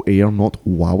 Wow Air, not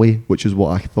Huawei, which is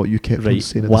what I thought you kept on right.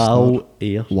 saying at the Wow start.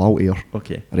 Air. Wow Air.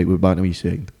 Okay. Right, we're back in a wee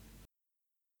second.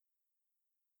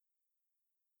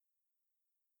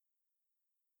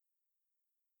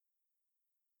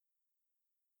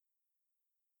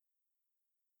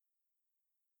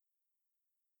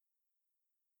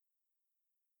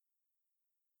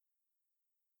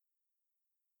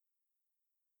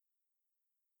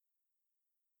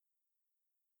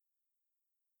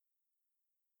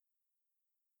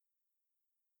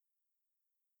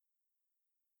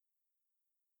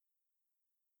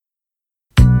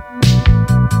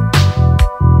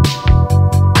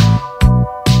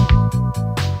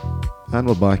 And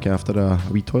we're back after a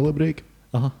wee toilet break.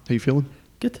 Uh-huh. How you feeling?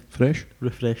 Good. Fresh?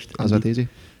 Refreshed. As a indeed.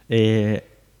 daisy?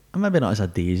 Maybe not as a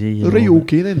daisy. You Right, know.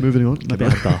 okay then, moving on. Maybe a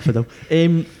daffodil.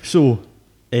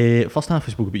 First half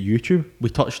we spoke about YouTube. We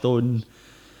touched on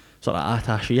sort of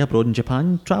attaché abroad in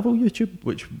Japan travel YouTube,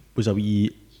 which was a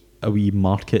wee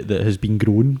market that has been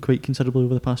growing quite considerably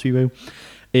over the past wee while.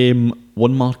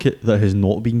 One market that has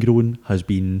not been growing has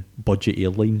been budget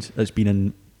airlines. It's been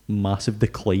in massive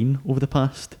decline over the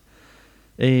past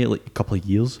like a couple of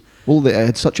years. Well, it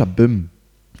had such a boom.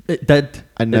 It did.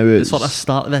 And now it it's sort of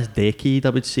start of this decade,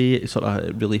 I would say, it sort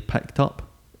of really picked up.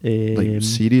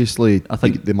 Seriously, I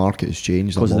think the market has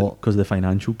changed a lot. Because of the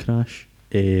financial crash.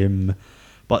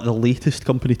 But the latest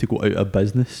company to go out of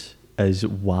business is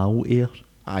Wow Air.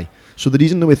 Aye. So the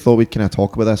reason that we thought we'd kind of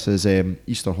talk about this is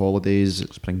Easter holidays,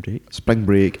 Spring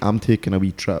break. I'm taking a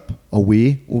wee trip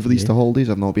away over the Easter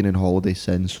holidays. I've not been on holiday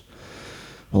since.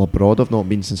 Well, abroad I've not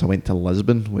been since I went to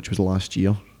Lisbon, which was last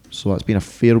year. So that's been a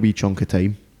fair wee chunk of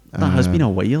time. That has been a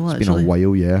while, It's been a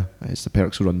while, yeah. It's the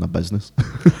perks of running a business.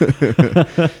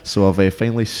 So I've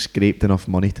finally scraped enough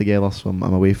money together, so I'm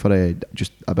away for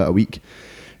just about a week.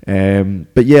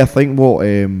 But yeah, I think what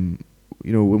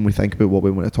when we think about what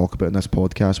we want to talk about in this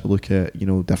podcast, we look at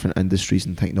different industries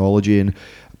and technology, and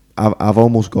I've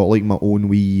almost got like my own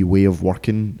wee way of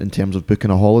working in terms of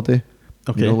booking a holiday.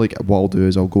 Okay. Like what I'll do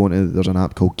is I'll go into, there's an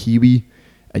app called Kiwi,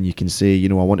 and you can say,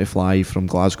 I want to fly from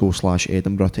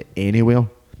Glasgow/Edinburgh to anywhere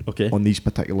on these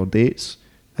particular dates,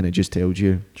 and it just tells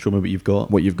you, show me what you've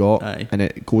got. Aye. And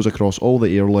it goes across all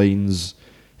the airlines,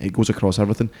 it goes across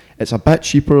everything. It's a bit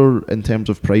cheaper in terms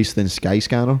of price than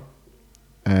Skyscanner,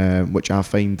 which I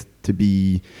find to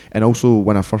be, and also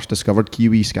when I first discovered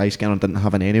Kiwi, Skyscanner didn't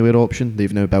have an anywhere option.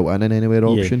 They've now built in an anywhere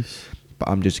option. Yes. But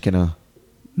I'm just kind of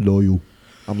loyal.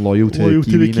 I'm loyal to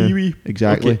Kiwi now. Kiwi.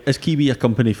 Exactly. Okay. Is Kiwi a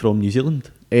company from New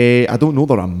Zealand? I don't know.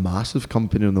 They're a massive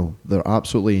company though. They're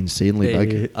absolutely insanely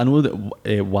big. I know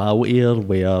that Wow Air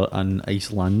were an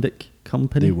Icelandic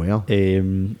company. They were.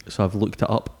 So I've looked it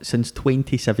up. Since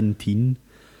 2017,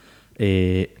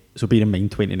 so bear in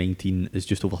mind 2019 is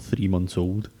just over 3 months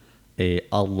old,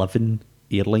 11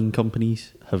 airline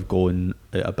companies have gone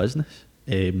out of business.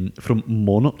 From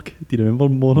Monarch. Do you remember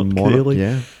Monarch Airline?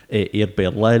 Yeah. Air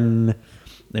Berlin.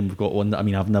 Then we've got one that,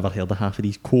 I've never heard of half of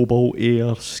these. Cobalt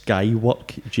Air,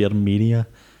 Skywork, Germania,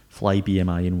 Fly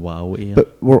BMI and Wow Air.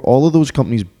 But were all of those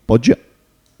companies budget?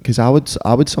 Because I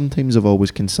would sometimes have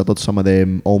always considered some of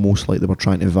them almost like they were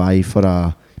trying to vie for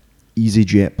a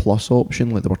EasyJet Plus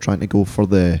option, like they were trying to go for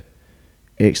the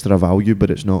extra value, but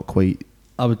it's not quite.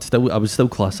 I would still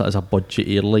class that as a budget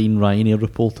airline. Ryanair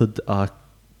reported a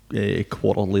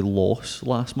quarterly loss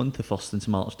last month, the first since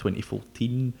March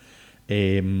 2014.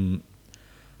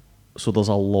 So there's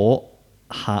a lot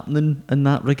happening in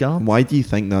that regard. Why do you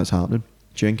think that's happening?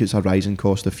 Do you think it's a rising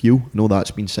cost of fuel? I know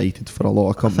that's been cited for a lot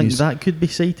of I think companies. that could be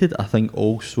cited. I think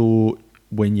also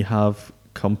when you have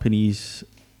companies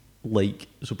like,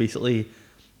 so basically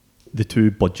the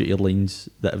two budget airlines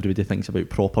that everybody thinks about,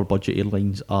 proper budget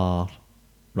airlines, are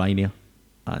Ryanair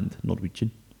and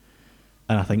Norwegian.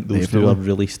 And I think those two are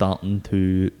really starting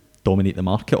to dominate the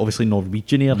market. Obviously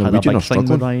Norwegian Air had a big thing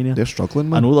with Ryanair. They're struggling,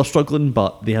 man. I know they're struggling,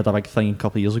 but they had a big thing a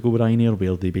couple of years ago with Ryanair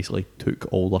where they basically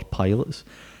took all their pilots.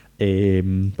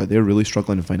 But they're really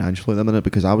struggling financially at the minute,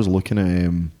 because I was looking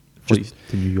at flights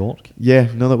to New York. Yeah,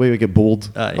 no, that way we get bored.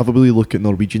 Aye. I've a really look at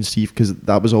Norwegian, Steve, because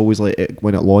that was always like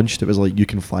when it launched. It was like you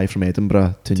can fly from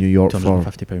Edinburgh to New York for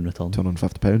 £250 return,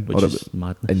 £250, which is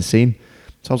madness. insane.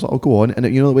 So I was like, I'll go on,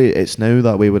 and you know the way it's now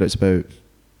that way where it's about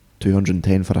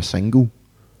 210 for a single.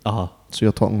 So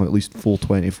you're talking at least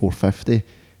 420, 450,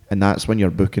 and that's when you're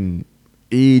booking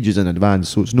ages in advance.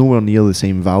 So it's nowhere near the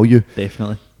same value.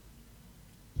 Definitely.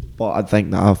 But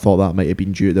I thought that might have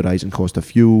been due to the rising cost of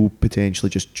fuel,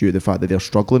 potentially just due to the fact that they're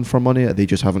struggling for money. Are they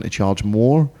just having to charge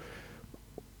more?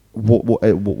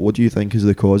 What do you think is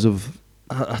the cause of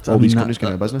all these companies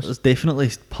going out of business? It's definitely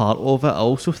part of it. I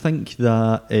also think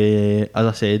that, as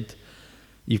I said,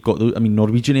 you've got those,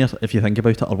 Norwegian Air, if you think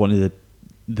about it, are one of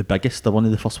the biggest. They're one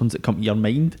of the first ones that come to your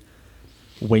mind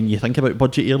when you think about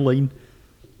budget airline,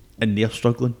 and they're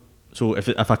struggling. So if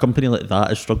a company like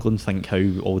that is struggling, think how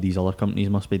all these other companies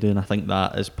must be doing. I think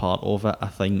that is part of it. I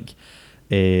think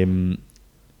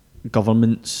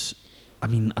governments, I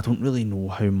don't really know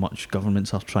how much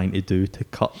governments are trying to do to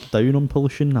cut down on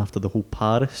pollution after the whole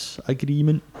Paris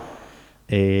Agreement.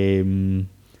 That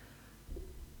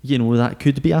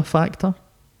could be a factor.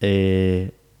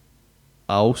 I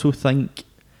also think,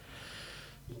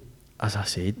 as I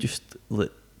said, just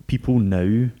like people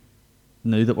now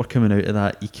that we're coming out of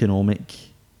that economic,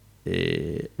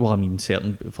 for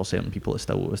certain people it's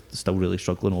still really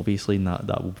struggling, obviously, and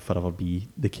that will forever be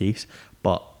the case.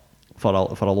 But for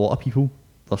a lot of people,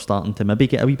 they're starting to maybe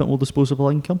get a wee bit more disposable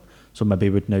income, so maybe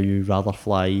would now rather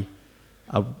fly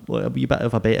a wee bit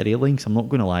of a better airline. 'Cause I'm not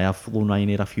going to lie, I've flown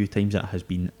Ryanair a few times and it has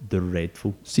been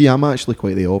dreadful. See, I'm actually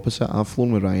quite the opposite. I've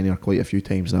flown with Ryanair quite a few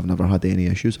times and I've never had any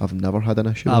issues. I've never had an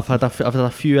issue. I've had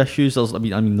a few issues. There's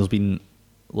been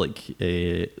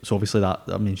so obviously that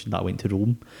I mentioned that I went to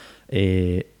Rome.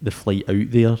 The flight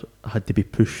out there had to be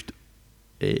pushed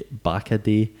back a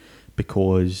day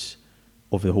because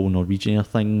of the whole Norwegian Air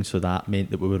thing. So that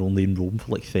meant that we were only in Rome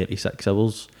for like 36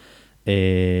 hours.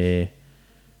 There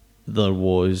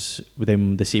was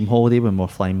within the same holiday when we were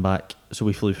flying back. So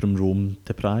we flew from Rome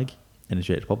to Prague in the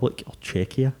Czech Republic, or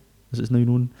Czechia as it's now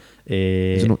known.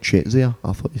 Is it not Czechia?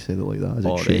 I thought you said it like that. Is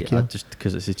it Czechia? Just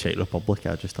because it's the Czech Republic,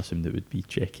 I just assumed it would be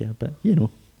Czechia, but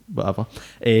whatever.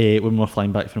 When we were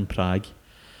flying back from Prague,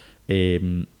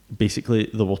 basically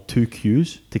there were two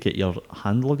queues to get your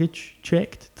hand luggage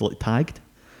checked, tagged.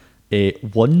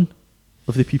 One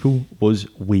of the people was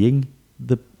weighing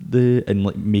the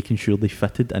and making sure they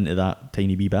fitted into that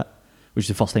tiny wee bit, which is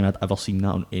the first time I'd ever seen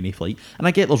that on any flight. And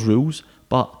I get there's rules,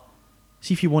 but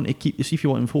see if you want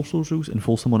to enforce those rules,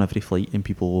 enforce them on every flight and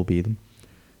people will obey them.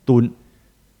 Don't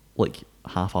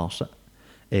half-arse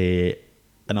it.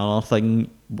 Another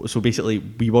thing, so basically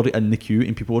we were in the queue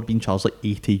and people were being charged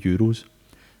 €80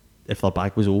 if their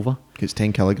bag was over. It's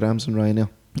 10 kilograms in Ryanair.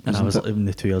 And I was in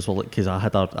the 2 years, because I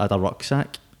had a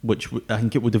rucksack, which I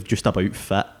think it would have just about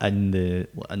fit in the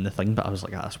thing, but I was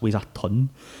like, this weighs a ton.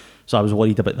 So I was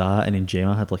worried about that. And then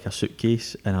Gemma had a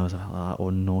suitcase, and I was like,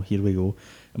 oh no, here we go.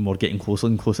 And we're getting closer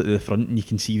and closer to the front, and you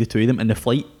can see the two of them in the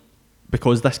flight,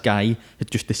 because this guy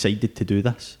had just decided to do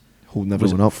this. Holding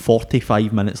everyone up.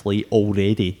 45 minutes late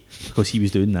already because he was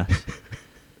doing this.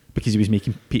 Because he was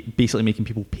basically making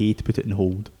people pay to put it in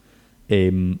hold.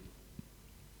 We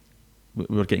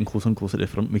were getting closer and closer to the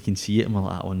front. We can see it, and we're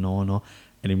like, oh no.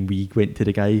 And then we went to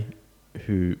the guy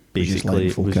who basically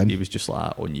he was just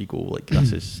like, on you go,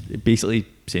 this is basically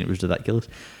saying it was ridiculous.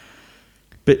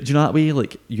 But do you know that way,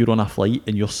 you're on a flight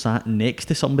and you're sat next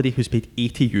to somebody who's paid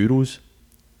 €80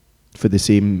 for the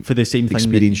same thing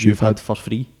experience that you've had for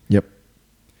free. Yep.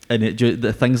 And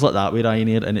the things like that with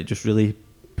Ryanair, and it just really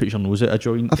puts your nose out of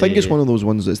joint. I think it's one of those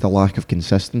ones that's the lack of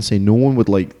consistency. No one would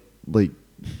like the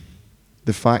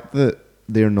fact that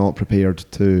they're not prepared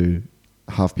to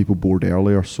have people board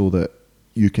earlier so that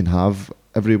you can have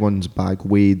everyone's bag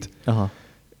weighed.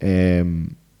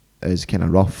 Is kind of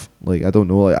rough. I don't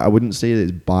know. I wouldn't say that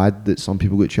it's bad that some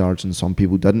people got charged and some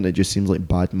people didn't. It just seems like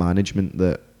bad management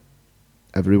that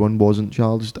everyone wasn't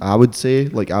charged. I would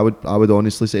say, I would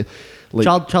honestly say,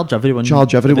 charge everyone.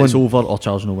 Charge everyone. If it's over, or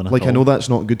charge no one at all. I know that's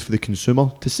not good for the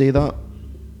consumer to say that,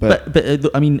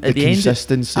 But I mean, the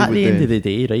consistency at with the end of the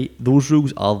day, right? Those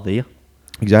rules are there.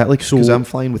 Exactly, because So- I'm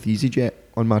flying with EasyJet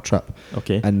on my trip.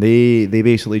 Okay. And they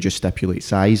basically just stipulate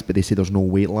size, but they say there's no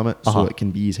weight limit, so Uh-huh. it can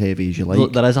be as heavy as you Look,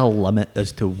 like. there is a limit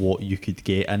as to what you could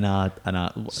get in a.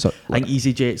 So, I think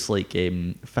EasyJet's like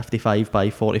 55 by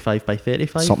 45 by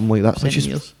 35. Something like that, which is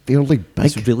centimetres. fairly big.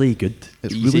 It's really good.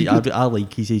 It's really good. I like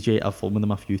EasyJet. I've flown with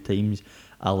them a few times.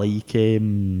 I like.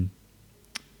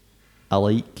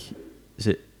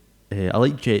 I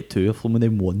like Jet2. I've flown with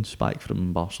them once back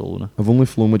from Barcelona. I've only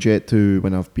flown with Jet2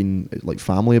 when I've been like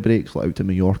family breaks, like out to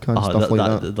Mallorca and stuff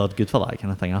like that. They're good for that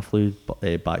kind of thing. I flew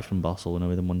back from Barcelona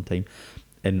with them one time,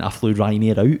 and I flew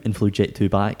Ryanair out and flew Jet2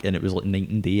 back, and it was like night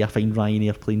and day. I find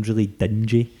Ryanair planes really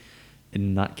dingy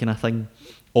and that kind of thing.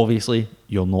 Obviously,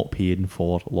 you're not paying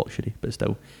for luxury, but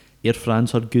still, Air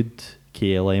France are good,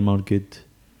 KLM are good.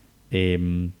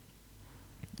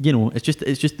 You know, it's just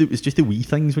the wee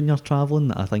things when you're travelling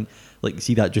that I think, like,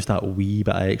 see that wee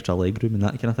bit of extra legroom and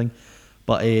that kind of thing.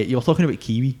 But you were talking about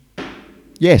Kiwi.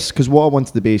 Yes, because what I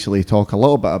wanted to basically talk a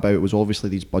little bit about was obviously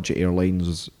these budget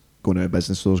airlines going out of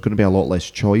business, so there's going to be a lot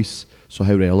less choice. So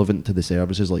how relevant to the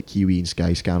services like Kiwi and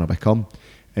Skyscanner become?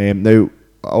 Now,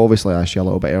 obviously, I asked you a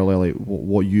little bit earlier, like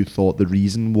what you thought the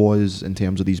reason was in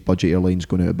terms of these budget airlines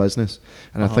going out of business,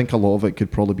 and I think a lot of it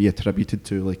could probably be attributed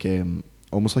to like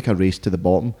almost like a race to the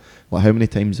bottom. Like, how many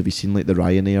times have you seen like the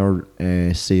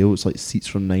Ryanair sale? It's like seats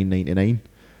from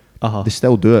 $9.99. They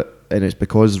still do it, and it's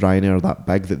because Ryanair are that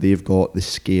big that they've got the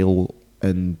scale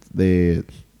and the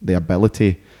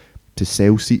ability to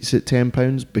sell seats at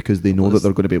 £10 because they know that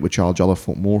they're going to be able to charge other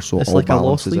folk more. So it It's all like a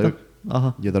loss balances leader.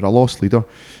 out. Yeah, they're a loss leader.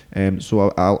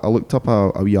 So I looked up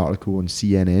a wee article on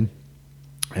CNN,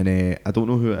 and I don't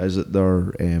know who it is that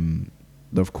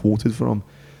they've quoted from.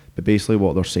 But basically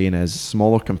what they're saying is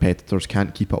smaller competitors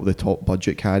can't keep up with the top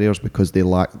budget carriers because they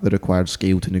lack the required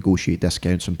scale to negotiate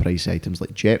discounts on price items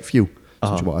like jet fuel.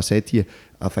 Such what I said to you.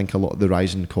 I think a lot of the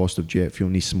rising cost of jet fuel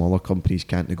and these smaller companies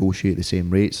can't negotiate the same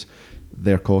rates.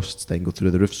 Their costs then go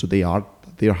through the roof, so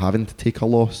they're having to take a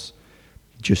loss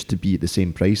just to be at the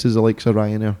same price as the likes of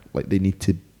Ryanair. Like, they need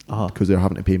to, because they're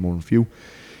having to pay more on fuel.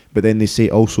 But then they say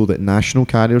also that national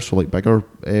carriers, so like bigger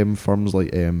firms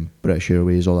like British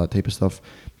Airways, all that type of stuff,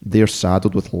 they're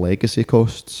saddled with legacy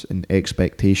costs and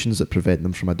expectations that prevent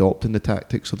them from adopting the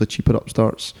tactics of the cheaper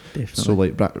upstarts. Definitely. So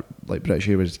like British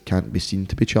Airways can't be seen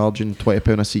to be charging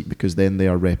 £20 a seat because then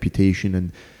their reputation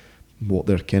and what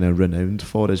they're kind of renowned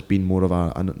for is being more of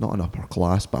a not an upper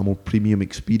class but a more premium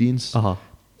experience.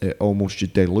 It almost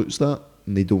just dilutes that,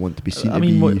 and they don't want to be seen.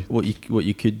 What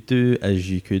you could do is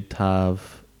you could have.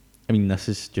 I mean, this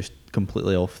is just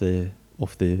completely off the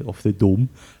dome,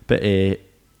 but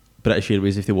British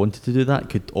Airways, if they wanted to do that,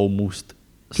 could almost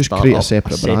just start create a up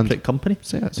separate brand company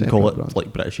and call it brand.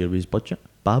 like British Airways Budget,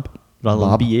 BAB,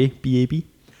 rather than BAB,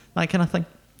 that kind of thing.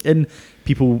 And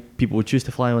people would choose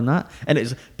to fly on that, and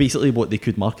it's basically what they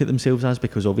could market themselves as,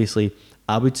 because obviously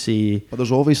I would say, but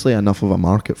there's obviously enough of a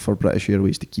market for British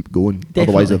Airways to keep going. Definitely.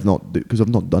 Otherwise, they've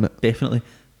not done it. Definitely.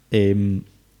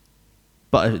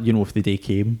 But you know, if the day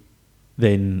came,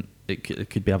 then it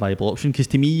could be a viable option. Because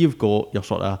to me, you've got your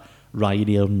sort of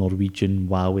Ryanair, Norwegian,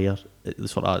 WoW Air,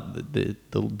 sort of the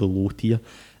low tier.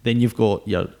 Then you've got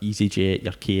your EasyJet,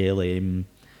 your KLM,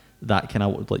 that kind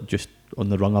of like just on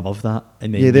the rung above that.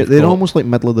 And then they're almost like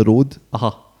middle of the road.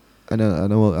 And I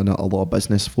know a lot of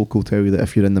business folk will tell you that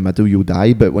if you're in the middle, you'll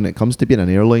die. But when it comes to being an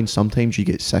airline, sometimes you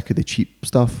get sick of the cheap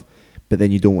stuff, but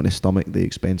then you don't want to stomach the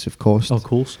expensive cost. Of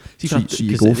course. So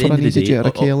you go for an EasyJet or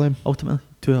a KLM? Ultimately,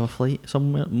 2-hour flight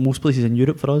somewhere. Most places in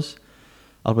Europe for us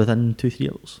are within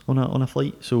 2-3 hours on a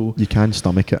flight. So you can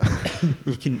stomach it.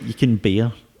 you can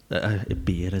bear.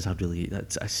 Bear is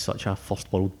that's such a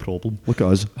first world problem. Look at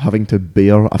us having to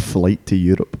bear a flight to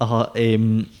Europe.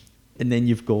 And then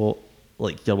you've got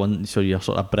like your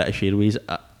sort of British Airways.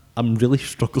 I'm really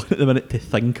struggling at the minute to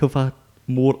think of a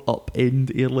more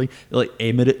up-end airline like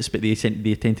Emirates, but they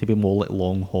tend to be more like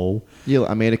long haul. Yeah,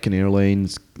 like American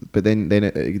Airlines, but then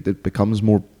it becomes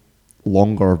more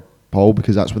longer haul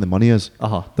because that's where the money is.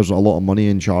 There's a lot of money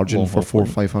in charging long for 400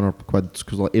 or 500 quid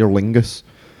because like Aer Lingus,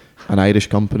 an Irish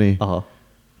company,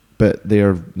 but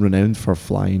they're renowned for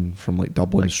flying from like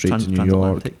Dublin like straight to New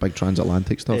York, big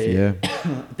transatlantic stuff. Yeah,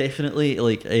 definitely.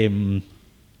 Like,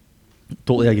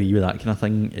 totally agree with that kind of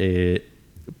thing.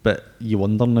 But you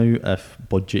wonder now if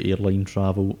budget airline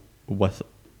travel with,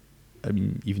 I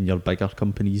mean, even your bigger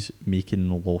companies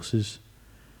making losses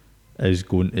is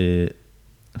going to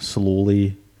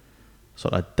slowly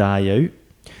sort of die out.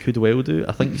 Could well do.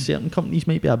 I think certain companies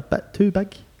might be a bit too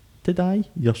big to die.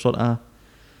 Your sort of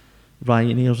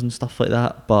Ryanairs and stuff like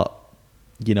that. But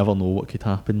you never know what could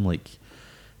happen. Like,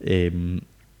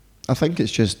 I think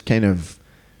it's just kind of,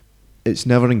 it's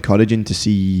never encouraging to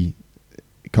see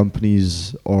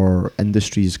companies or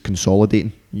industries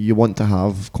consolidating. You want to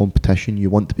have competition. You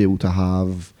want to be able to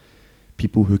have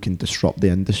people who can disrupt the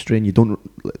industry, and you don't,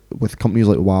 with companies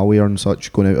like Huawei and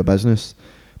such going out of business,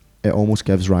 it almost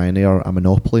gives Ryanair a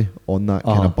monopoly on that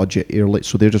kind of budget airline.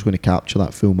 So they're just going to capture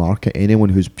that full market. Anyone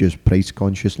who's just price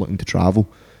conscious looking to travel,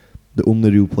 the only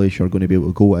real place you're going to be able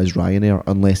to go is Ryanair,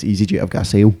 unless EasyJet have got a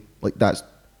sale. Like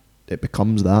it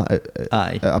becomes that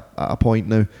at a point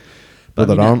now. But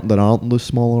there aren't those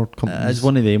smaller companies. It's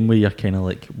one of them where you're kind of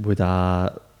like, would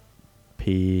I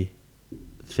pay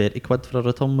 30 quid for a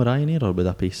return with Ryanair, or would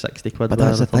I pay 60 quid But for a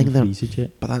that's the return thing for there.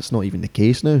 EasyJet? But that's not even the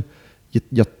case now.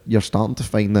 You're starting to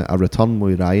find that a return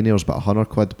with Ryanair's about 100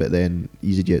 quid, but then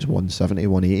EasyJet's 170,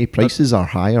 180. Prices are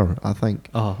higher, I think.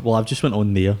 Well, I've just went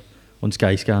on there, on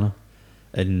Skyscanner,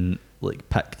 and like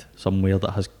picked somewhere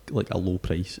that has like a low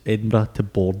price. Edinburgh to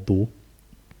Bordeaux.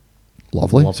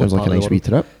 Lovely. Lovely Sounds like a part of nice the wee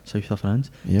trip. South of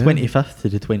France. Yeah. 25th to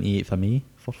the 28th of May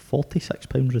for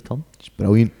 £46 return. It's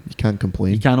brilliant. You can't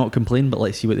complain. You cannot complain, but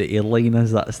let's see what the airline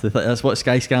is. That's that's what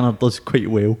Skyscanner does quite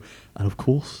well. And of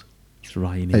course, it's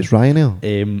Ryanair. It's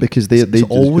Ryanair. Because they it's just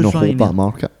going to hold Ryanair. that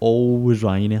market. Always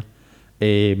Ryanair.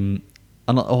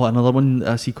 Another one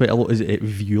I see quite a lot is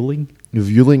Vueling.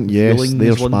 Vueling, yes. Vueling They're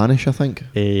is one. Spanish, I think.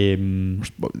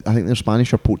 I think they're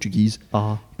Spanish or Portuguese.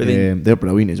 But then, They're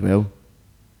brilliant as well.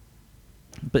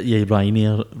 but yeah,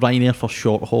 Ryanair for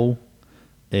short haul.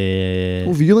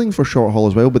 Well, Vueling for short haul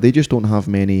as well, but they just don't have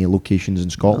many locations in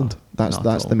Scotland. That's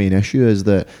not at the all. main issue, is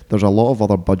that there's a lot of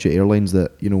other budget airlines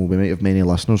that, you know, we might have many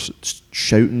listeners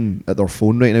shouting at their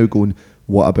phone right now going,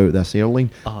 what about this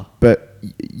airline? But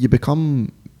it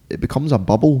becomes a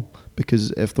bubble,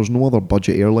 because if there's no other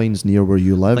budget airlines near where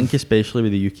you live, I think especially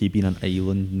with the UK being an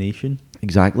island nation,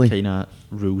 exactly, kind of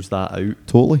rules that out.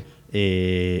 totally,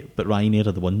 But Ryanair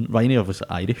are the one. Ryanair was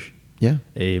Irish. yeah.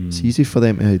 It's easy for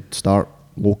them to start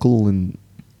local and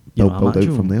build out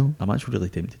from there. I'm actually really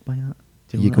tempted by that.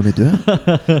 Are you going to do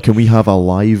it? Can we have a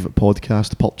live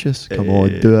podcast purchase? Come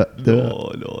on, do it. No.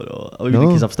 I mean, No?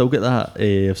 because I've still got that.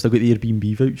 I've still got the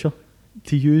Airbnb voucher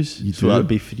to use, You so do? that would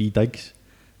be free digs.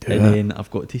 Do And it. then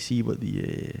I've got to see what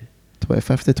the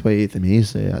 25th to 28th of May,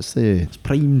 that's the... it's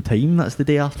prime time. That's the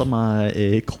day after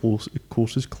my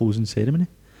course's closing ceremony.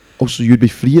 Oh, so you'd be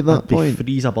free at that I'd be point?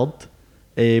 free as a bird.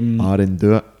 Aaron,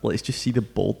 do it. Let's just see the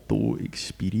Bordeaux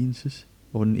experiences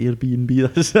on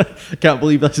Airbnb. This I can't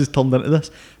believe this has turned into this.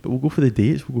 But we'll go for the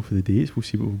dates. We'll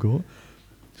see what we've got.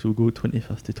 So we'll go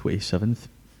 25th to 27th.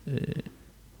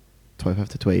 25th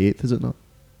to 28th, is it not?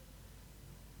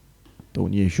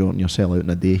 Don't you shorten your sell out in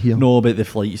a day here? No, but the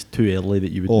flight's too early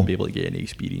that you wouldn't Oh. be able to get any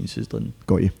experiences done.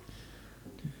 Got you.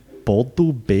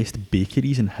 Bordeaux Best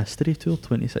Bakeries in History Tour,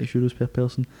 €26 per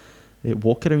person.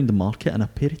 Walk around the market and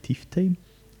aperitif time.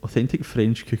 Authentic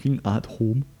French cooking at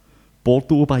home.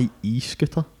 Bordeaux by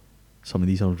e-scooter. Some of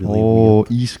these are really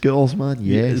weird. e-scooters, man,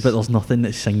 yes. But there's nothing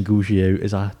that singles you out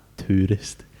as a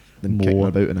tourist Then kicking more.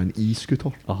 about in an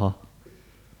e-scooter.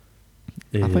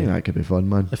 I think that could be fun,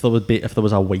 man. If there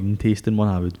was a wine tasting one,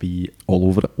 I would be All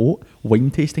over it. Oh, wine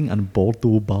tasting and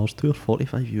Bordeaux bars tour,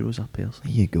 €45 a person.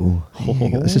 There you go.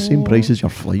 It's the same price as your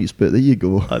flights, but there you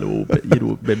go. I know, but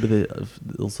remember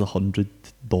there's the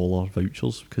 $100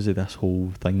 vouchers because of this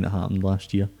whole thing that happened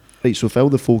last year. Right, so fill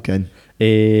the folk in.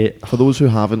 For those who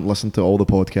haven't listened to all the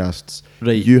podcasts,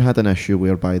 Right. you had an issue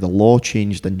whereby the law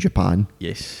changed in Japan.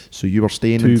 Yes. So you were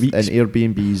staying 2 in weeks.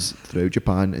 Airbnbs throughout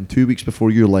Japan, and 2 weeks before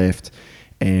you left,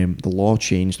 the law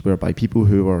changed whereby people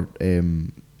who were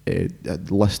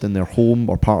listing their home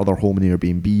or part of their home in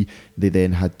Airbnb, they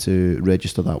then had to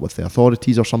register that with the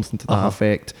authorities or something to that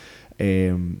effect.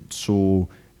 So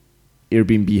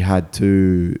Airbnb had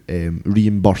to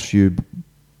reimburse you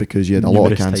because you had a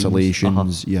lot of Numerous times.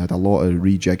 cancellations, you had a lot of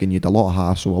rejigging, you had a lot of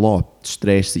hassle, a lot of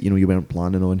stress that you weren't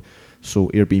planning on. So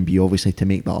Airbnb obviously to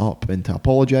make that up and to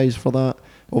apologise for that.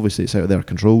 Obviously it's out of their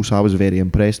control, so I was very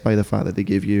impressed by the fact that they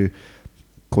gave you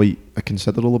quite a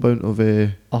considerable amount of...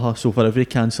 So for every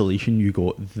cancellation you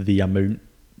got the amount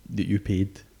that you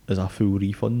paid as a full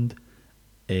refund,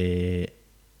 and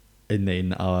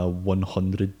then a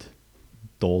 $100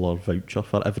 voucher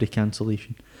for every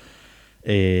cancellation.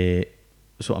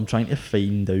 So I'm trying to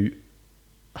find out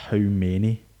how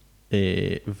many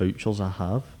vouchers I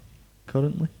have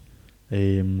currently.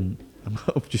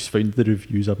 I've just found the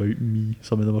reviews about me.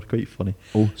 Some of them are quite funny.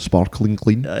 Oh, sparkling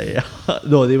clean.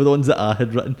 No, they were the ones that I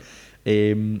had written.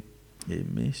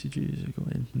 Messages are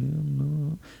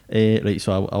going. Right,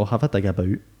 so I'll have a dig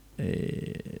about,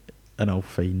 and I'll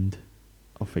find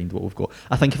I'll find what we've got.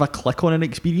 I think if I click on an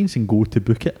experience and go to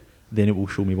book it, then it will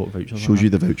show me what vouchers. Shows you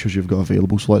the vouchers you've got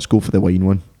available. So let's go for the wine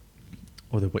one.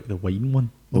 Oh, the wine one.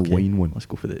 The wine one. Let's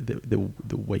go for the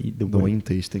wine. The wine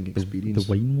tasting experience.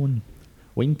 The wine one.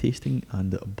 Wine tasting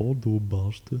and Bordeaux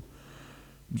bars too.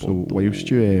 So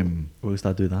whilst you whilst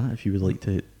I do that, if you would like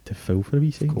to fill for a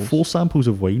wee second. course. 4 samples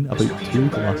of wine, about 2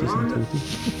 glasses in total.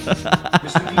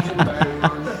 Mr. Peter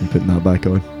Pan. you putting that back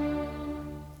on.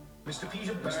 Mr.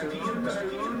 Peter Pan. Mr. Peter Pan.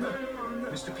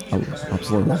 Mr. Peter I Pan.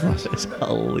 absolutely love this. It's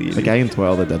hilarious. The guy in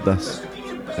Twitter that did this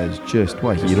is just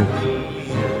what a hero.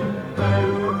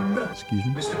 Excuse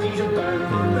me. Mr. Peter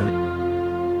Pan.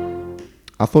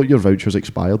 I thought your vouchers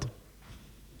expired.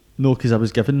 No, because I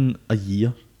was given a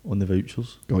year on the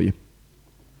vouchers. Got you.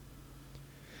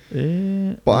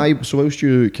 So whilst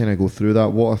you kind of go through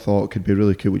that, what I thought could be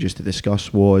really cool just to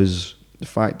discuss was the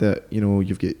fact that, you know,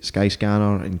 you've got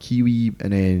Skyscanner and Kiwi,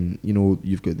 and then, you know,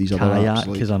 you've got these other apps.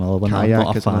 Kayak is another one. I'm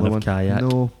not a fan of Kayak.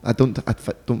 No, I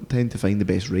don't tend to find the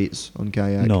best rates on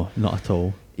Kayak. No, not at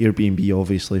all. Airbnb,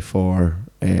 obviously, for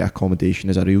accommodation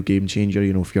is a real game changer.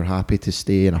 You know, if you're happy to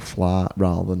stay in a flat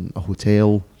rather than a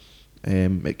hotel,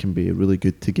 it can be really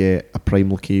good to get a prime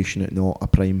location at not a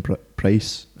prime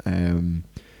price.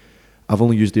 I've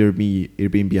only used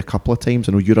Airbnb a couple of times.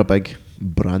 I know you're a big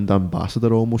brand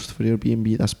ambassador almost for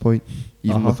Airbnb at this point,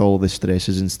 even with all the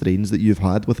stresses and strains that you've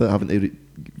had with it, haven't you?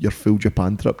 Your full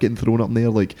Japan trip getting thrown up in there,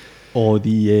 like. Oh,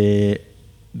 the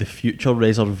future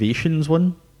reservations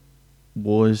one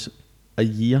was a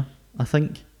year, I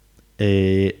think,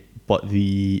 but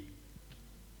the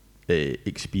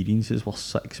experiences were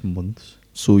 6 months.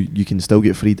 So you can still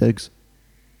get free digs.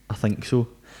 I think so.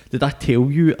 Did I tell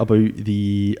you about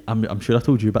the? I'm sure I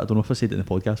told you, but I don't know if I said it in the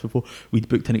podcast before. We'd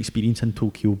booked an experience in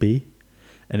Tokyo Bay,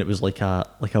 and it was like a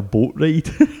boat ride.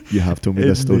 You have told me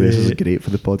this story. This is great for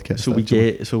the podcast. So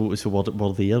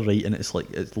we're there, right, and it's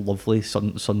lovely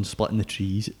sun splitting the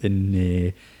trees,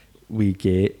 and we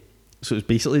get. So it's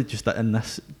basically just that in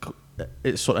this,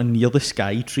 it's sort of near the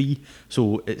Sky Tree.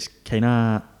 So it's kind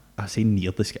of, I say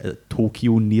near the sky,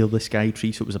 Tokyo near the Sky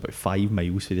Tree. So it was about 5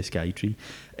 miles to the Sky Tree.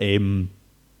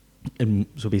 And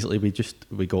so basically we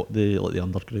got the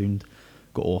underground,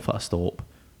 got off at a stop,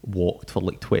 walked for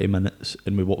like 20 minutes,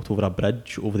 and we walked over a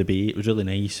bridge over the bay. It was really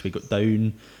nice. We got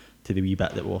down to the wee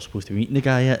bit that we were supposed to be meeting the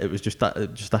guy at. It was just that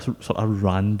sort of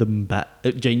random bit.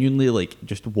 It genuinely, like,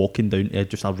 just walking down to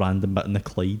just a random bit in the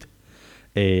Clyde,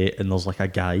 and there's like a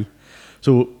guy.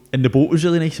 So, and the boat was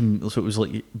really nice, and so it was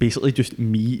like basically just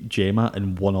me, Gemma,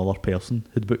 and one other person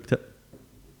had booked it,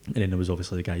 and then there was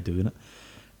obviously the guy doing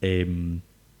it.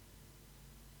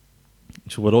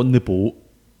 So we're on the boat,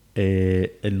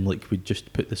 and like we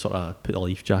just put the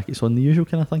life jackets on, the usual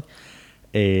kind of thing,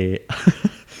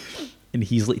 and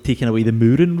he's like taking away the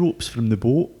mooring ropes from the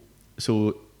boat.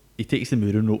 So he takes the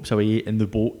mooring ropes away, and the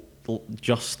boat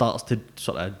just starts to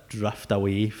sort of drift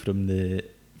away from the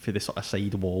sort of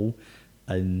side wall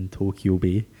in Tokyo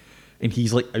Bay, and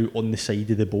he's like out on the side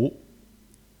of the boat,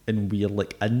 and we're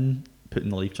like in putting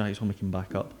the life jackets on, we come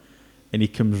back up, and he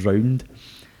comes round,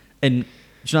 and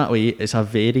do you know that way, it's a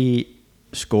very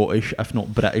Scottish, if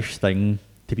not British thing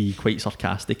to be quite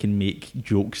sarcastic and make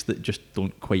jokes that just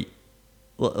don't quite,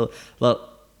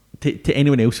 to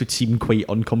anyone else would seem quite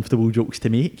uncomfortable jokes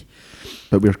to make.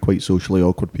 But we're quite socially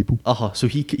awkward people. So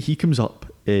he comes up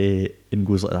and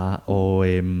goes like that. Oh,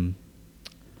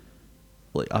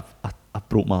 like I've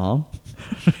broke my arm,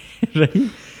 right?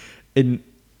 And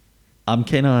I'm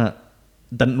kind of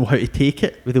didn't know how to take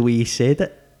it with the way he said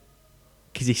it,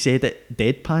 because he said it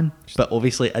deadpan, but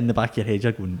obviously in the back of your head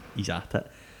you're going, he's at it.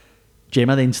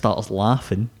 Gemma then starts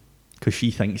laughing because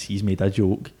she thinks he's made a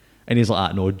joke, and he's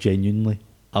like, no, genuinely,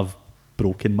 I've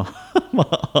broken my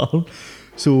arm.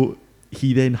 So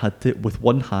he then had to, with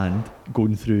one hand,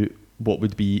 going through what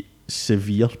would be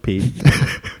severe pain,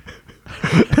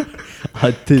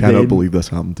 had to Cannot believe this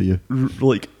happened to you.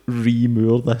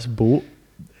 Remoor this boat.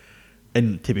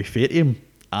 And to be fair to him,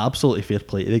 absolutely fair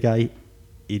play to the guy.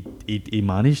 He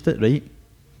managed it, right?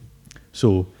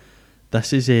 So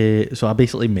this is so I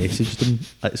basically messaged him.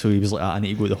 So he was like, I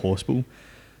need to go to the hospital.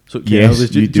 So yes,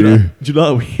 was, you do. Do you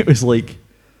know what I mean? It was like,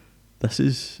 this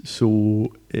is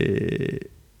so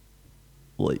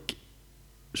like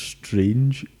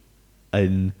strange,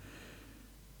 and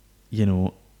you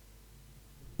know,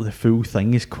 the full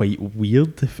thing is quite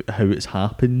weird, how it's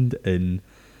happened and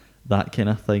that kind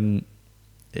of thing.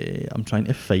 I'm trying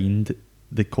to find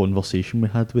the conversation we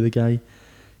had with the guy,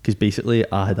 because basically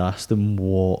I had asked him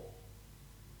what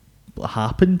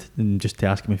happened, and just to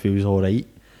ask him if he was alright,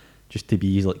 just to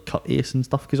be like courteous and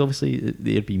stuff, because obviously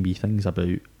the Airbnb thing's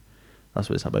about That's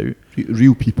what it's about.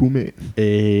 Real people, mate.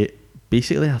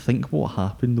 Basically, I think what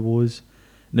happened was,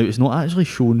 now it's not actually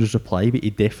shown his reply, but he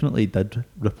definitely did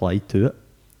reply to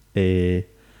it.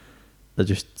 I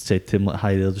just said to him like,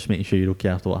 "Hi there, just making sure you're okay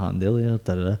after what happened earlier."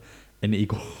 Da-da-da. And he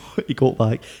got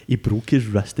back. He broke his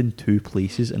wrist in 2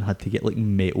 places and had to get like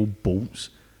metal bolts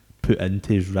put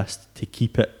into his wrist to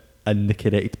keep it in the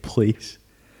correct place.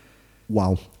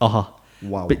 Wow.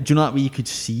 Wow. But do you know that way you could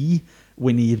see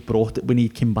when he had brought it, when he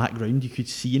came back round, you could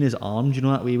see in his arm, do you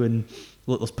know that way when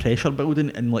like, there's pressure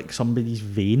building and like somebody's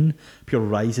vein pure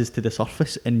rises to the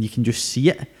surface and you can just see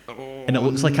it. And it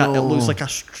looks like a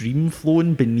stream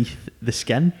flowing beneath the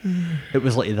skin. It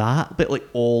was like that, but like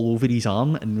all over his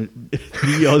arm, and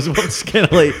three of us were kind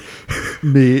of like,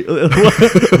 mate,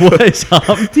 what has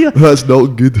happened to you? That's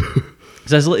not good.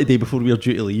 So this is like the day before we were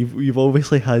due to leave. We've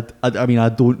obviously had, I mean, I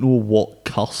don't know what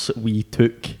curse we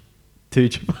took to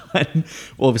Japan.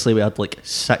 Obviously, we had like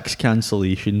 6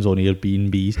 cancellations on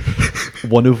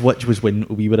Airbnbs, one of which was when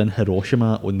we were in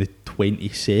Hiroshima on the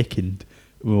 22nd.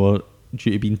 We were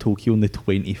due to be in Tokyo on the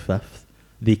 25th.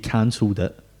 They cancelled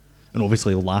it. And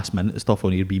obviously, last minute stuff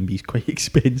on Airbnb is quite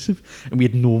expensive. And we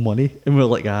had no money. And we were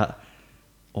like,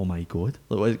 oh my God.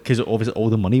 Because obviously, all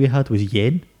the money we had was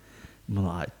yen. And we're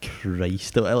like,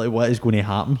 Christ, like, what is going to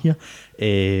happen here?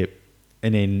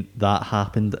 And then that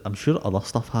happened. I'm sure other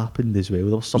stuff happened as well.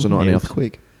 There was something Was it not else. an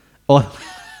earthquake? Oh,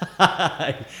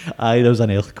 aye, there was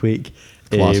an earthquake.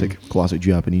 Classic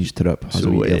Japanese trip has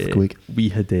an earthquake. We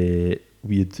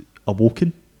had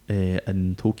awoken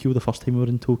in Tokyo the first time we were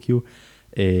in Tokyo,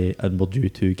 and we're due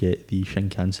to get the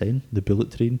Shinkansen, the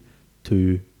bullet train,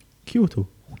 to Kyoto.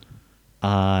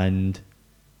 And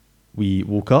we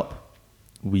woke up,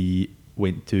 we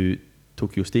went to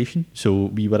Tokyo Station. So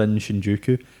we were in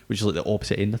Shinjuku, which is like the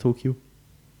opposite end of Tokyo.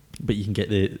 But you can get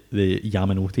the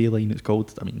Yamanote line, it's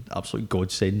called. I mean, absolute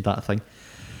godsend, that thing.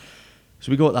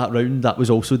 So we got that round. That was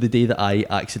also the day that I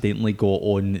accidentally got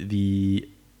on the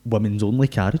women's only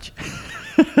carriage.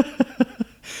 But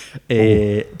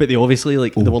they obviously,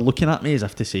 they were looking at me as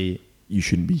if to say, you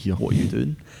shouldn't be here. What are you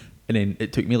doing? And then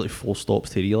it took me like 4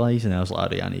 stops to realise, and I was like,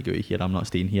 alright, I need to go here, I'm not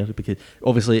staying here, because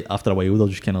obviously after a while they're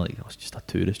just kind of like, oh, it's just a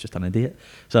tourist, just an idiot.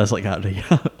 So I was like, alright,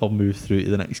 I'll move through to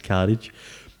the next carriage,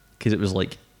 because it was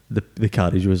like, the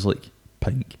carriage was like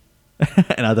pink.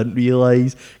 And I didn't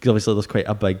realise, because obviously there's quite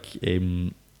a big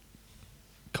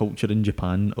culture in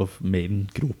Japan of men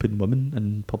groping women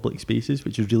in public spaces,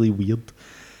 which is really weird.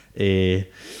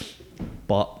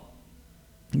 But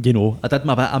you know, I did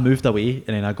my bit. I moved away,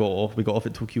 and then we got off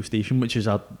at Tokyo Station, which is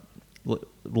a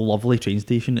lovely train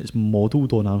station. It's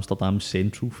modelled on Amsterdam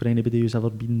Central for anybody who's ever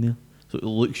been there, so it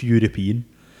looks European.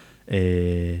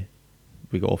 We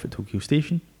got off at Tokyo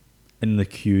Station, and the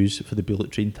queues for the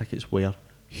bullet train tickets were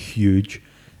huge.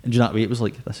 And do you know that way? It was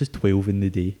like, this is 12 in the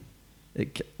day.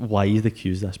 Why is the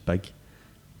queues this big?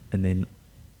 And then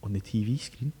on the TV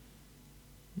screen,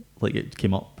 like, it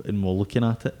came up, and we're looking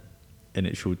at it, and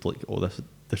it showed like all this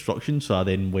destruction. So I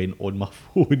then went on my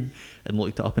phone and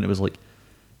looked it up, and it was like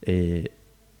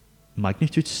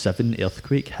magnitude 7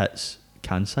 earthquake hits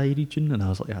Kansai region, and I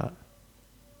was like,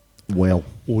 well,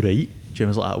 alright. Jim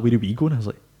was like, where are we going? I was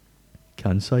like,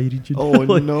 Kansai region. Oh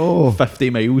like, no, 50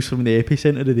 miles from the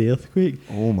epicentre of the earthquake.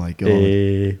 Oh my God.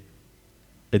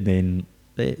 And then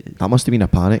that must have been a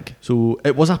panic. So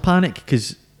it was a panic,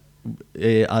 because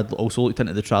I'd also looked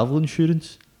into the travel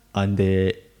insurance, and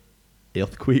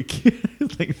earthquake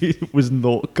was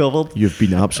not covered. You've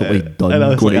been absolutely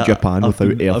done going to Japan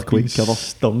without earthquake cover.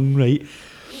 Stung, right?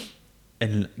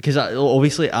 And because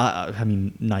obviously, I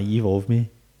mean, naive of me,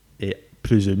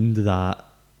 presumed that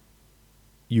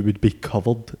you would be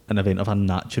covered in event of a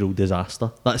natural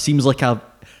disaster. That seems like a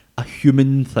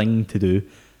human thing to do,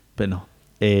 but no.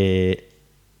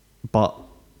 But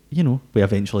you know, we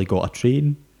eventually got a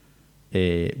train.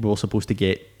 We were supposed to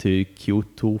get to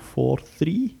Kyoto for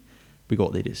 3. We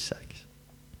got there at 6.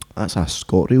 That's a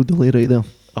ScotRail delay right there.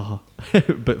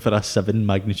 But for a 7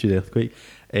 magnitude earthquake.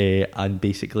 And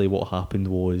basically what happened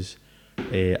was,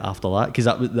 after that, because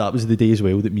that was the day as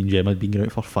well that me and Gemma had been going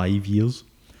out for 5 years.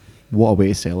 What a way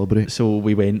to celebrate. So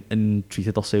we went and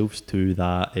treated ourselves to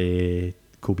that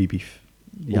Kobe beef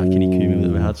yakiniku meal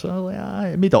that we had. So I was like,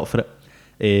 I made up for it.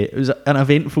 It was an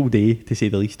eventful day, to say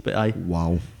the least, but aye.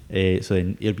 Wow. So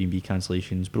then Airbnb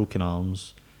cancellations, broken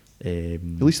arms. At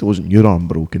least it wasn't your arm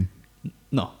broken.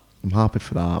 No. I'm happy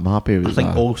for that. I'm happy with that. I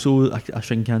think also a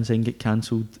Shinkansen get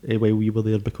cancelled while we were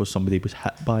there because somebody was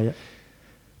hit by it.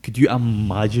 Could you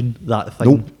imagine that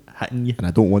thing hitting you? And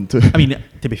I don't want to. I mean,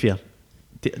 to be fair,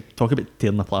 talk about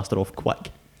tearing the plaster off quick.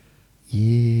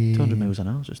 Yeah. 200 miles an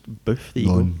hour, just boof, there you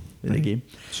go, Gone. in the game.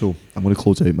 So I'm going to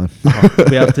close out, man.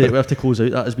 we have to close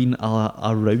out. That has been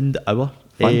a round hour.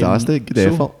 Fantastic, good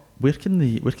so effort. Where can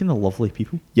the lovely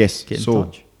people Yes. get in So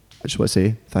touch? I just want to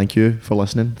say thank you for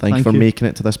listening. Thank you Thank for you. making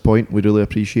it to this point. We really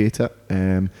appreciate it.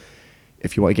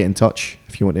 If you want to get in touch,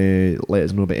 if you want to let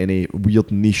us know about any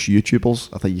weird niche YouTubers,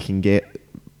 I think you can get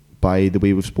by the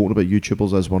way we've spoken about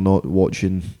YouTubers, as we're not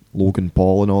watching Logan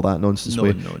Paul and all that nonsense.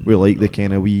 No, We like the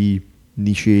kind of wee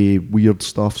niche weird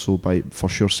stuff. So for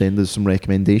sure, send us some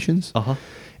recommendations.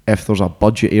 If there's a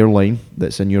budget airline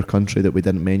that's in your country that we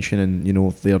didn't mention, and you know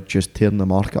if they're just tearing the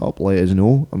market up, let us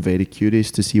know. I'm very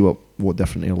curious to see what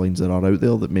different airlines there are out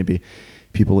there that maybe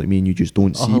people like me and you just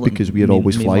don't see, like because we're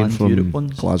always flying mainland from Europe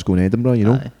ones. Glasgow and Edinburgh, you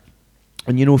know. Aye.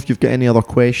 And you know, if you've got any other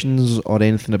questions or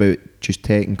anything about just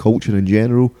tech and culture in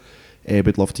general,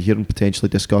 we'd love to hear and potentially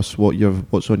discuss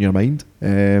what's on your mind.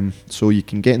 So you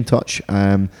can get in touch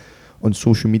on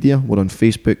social media. We're on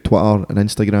Facebook, Twitter and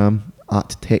Instagram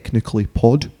at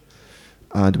technicallypod.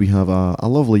 And we have a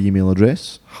lovely email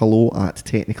address,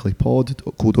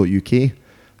 hello@technicallypod.co.uk.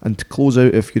 And to close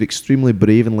out, if you're extremely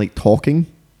brave and like talking,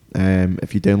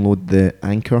 if you download the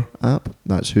Anchor app,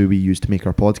 that's who we use to make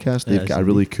our podcast. They've got a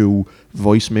really cool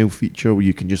voicemail feature where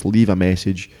you can just leave a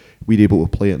message. We're able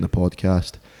to play it in the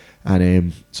podcast.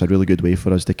 And it's a really good way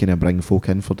for us to kind of bring folk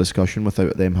in for discussion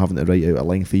without them having to write out a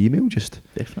lengthy email. Just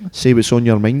Definitely. say what's on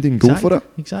your mind and go for it.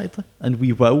 Exactly. And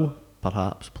we will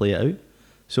perhaps play it out.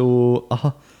 So,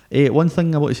 one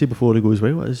thing I want to say before it goes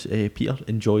well is, Peter,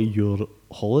 enjoy your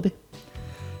holiday.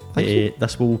 Thank you.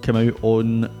 This will come out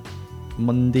on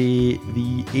Monday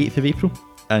the 8th of April,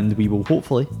 and we will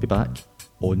hopefully be back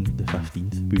on the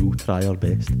 15th. We will try our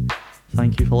best.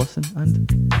 Thank you for listening,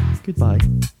 and goodbye.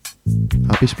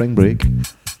 Happy spring break.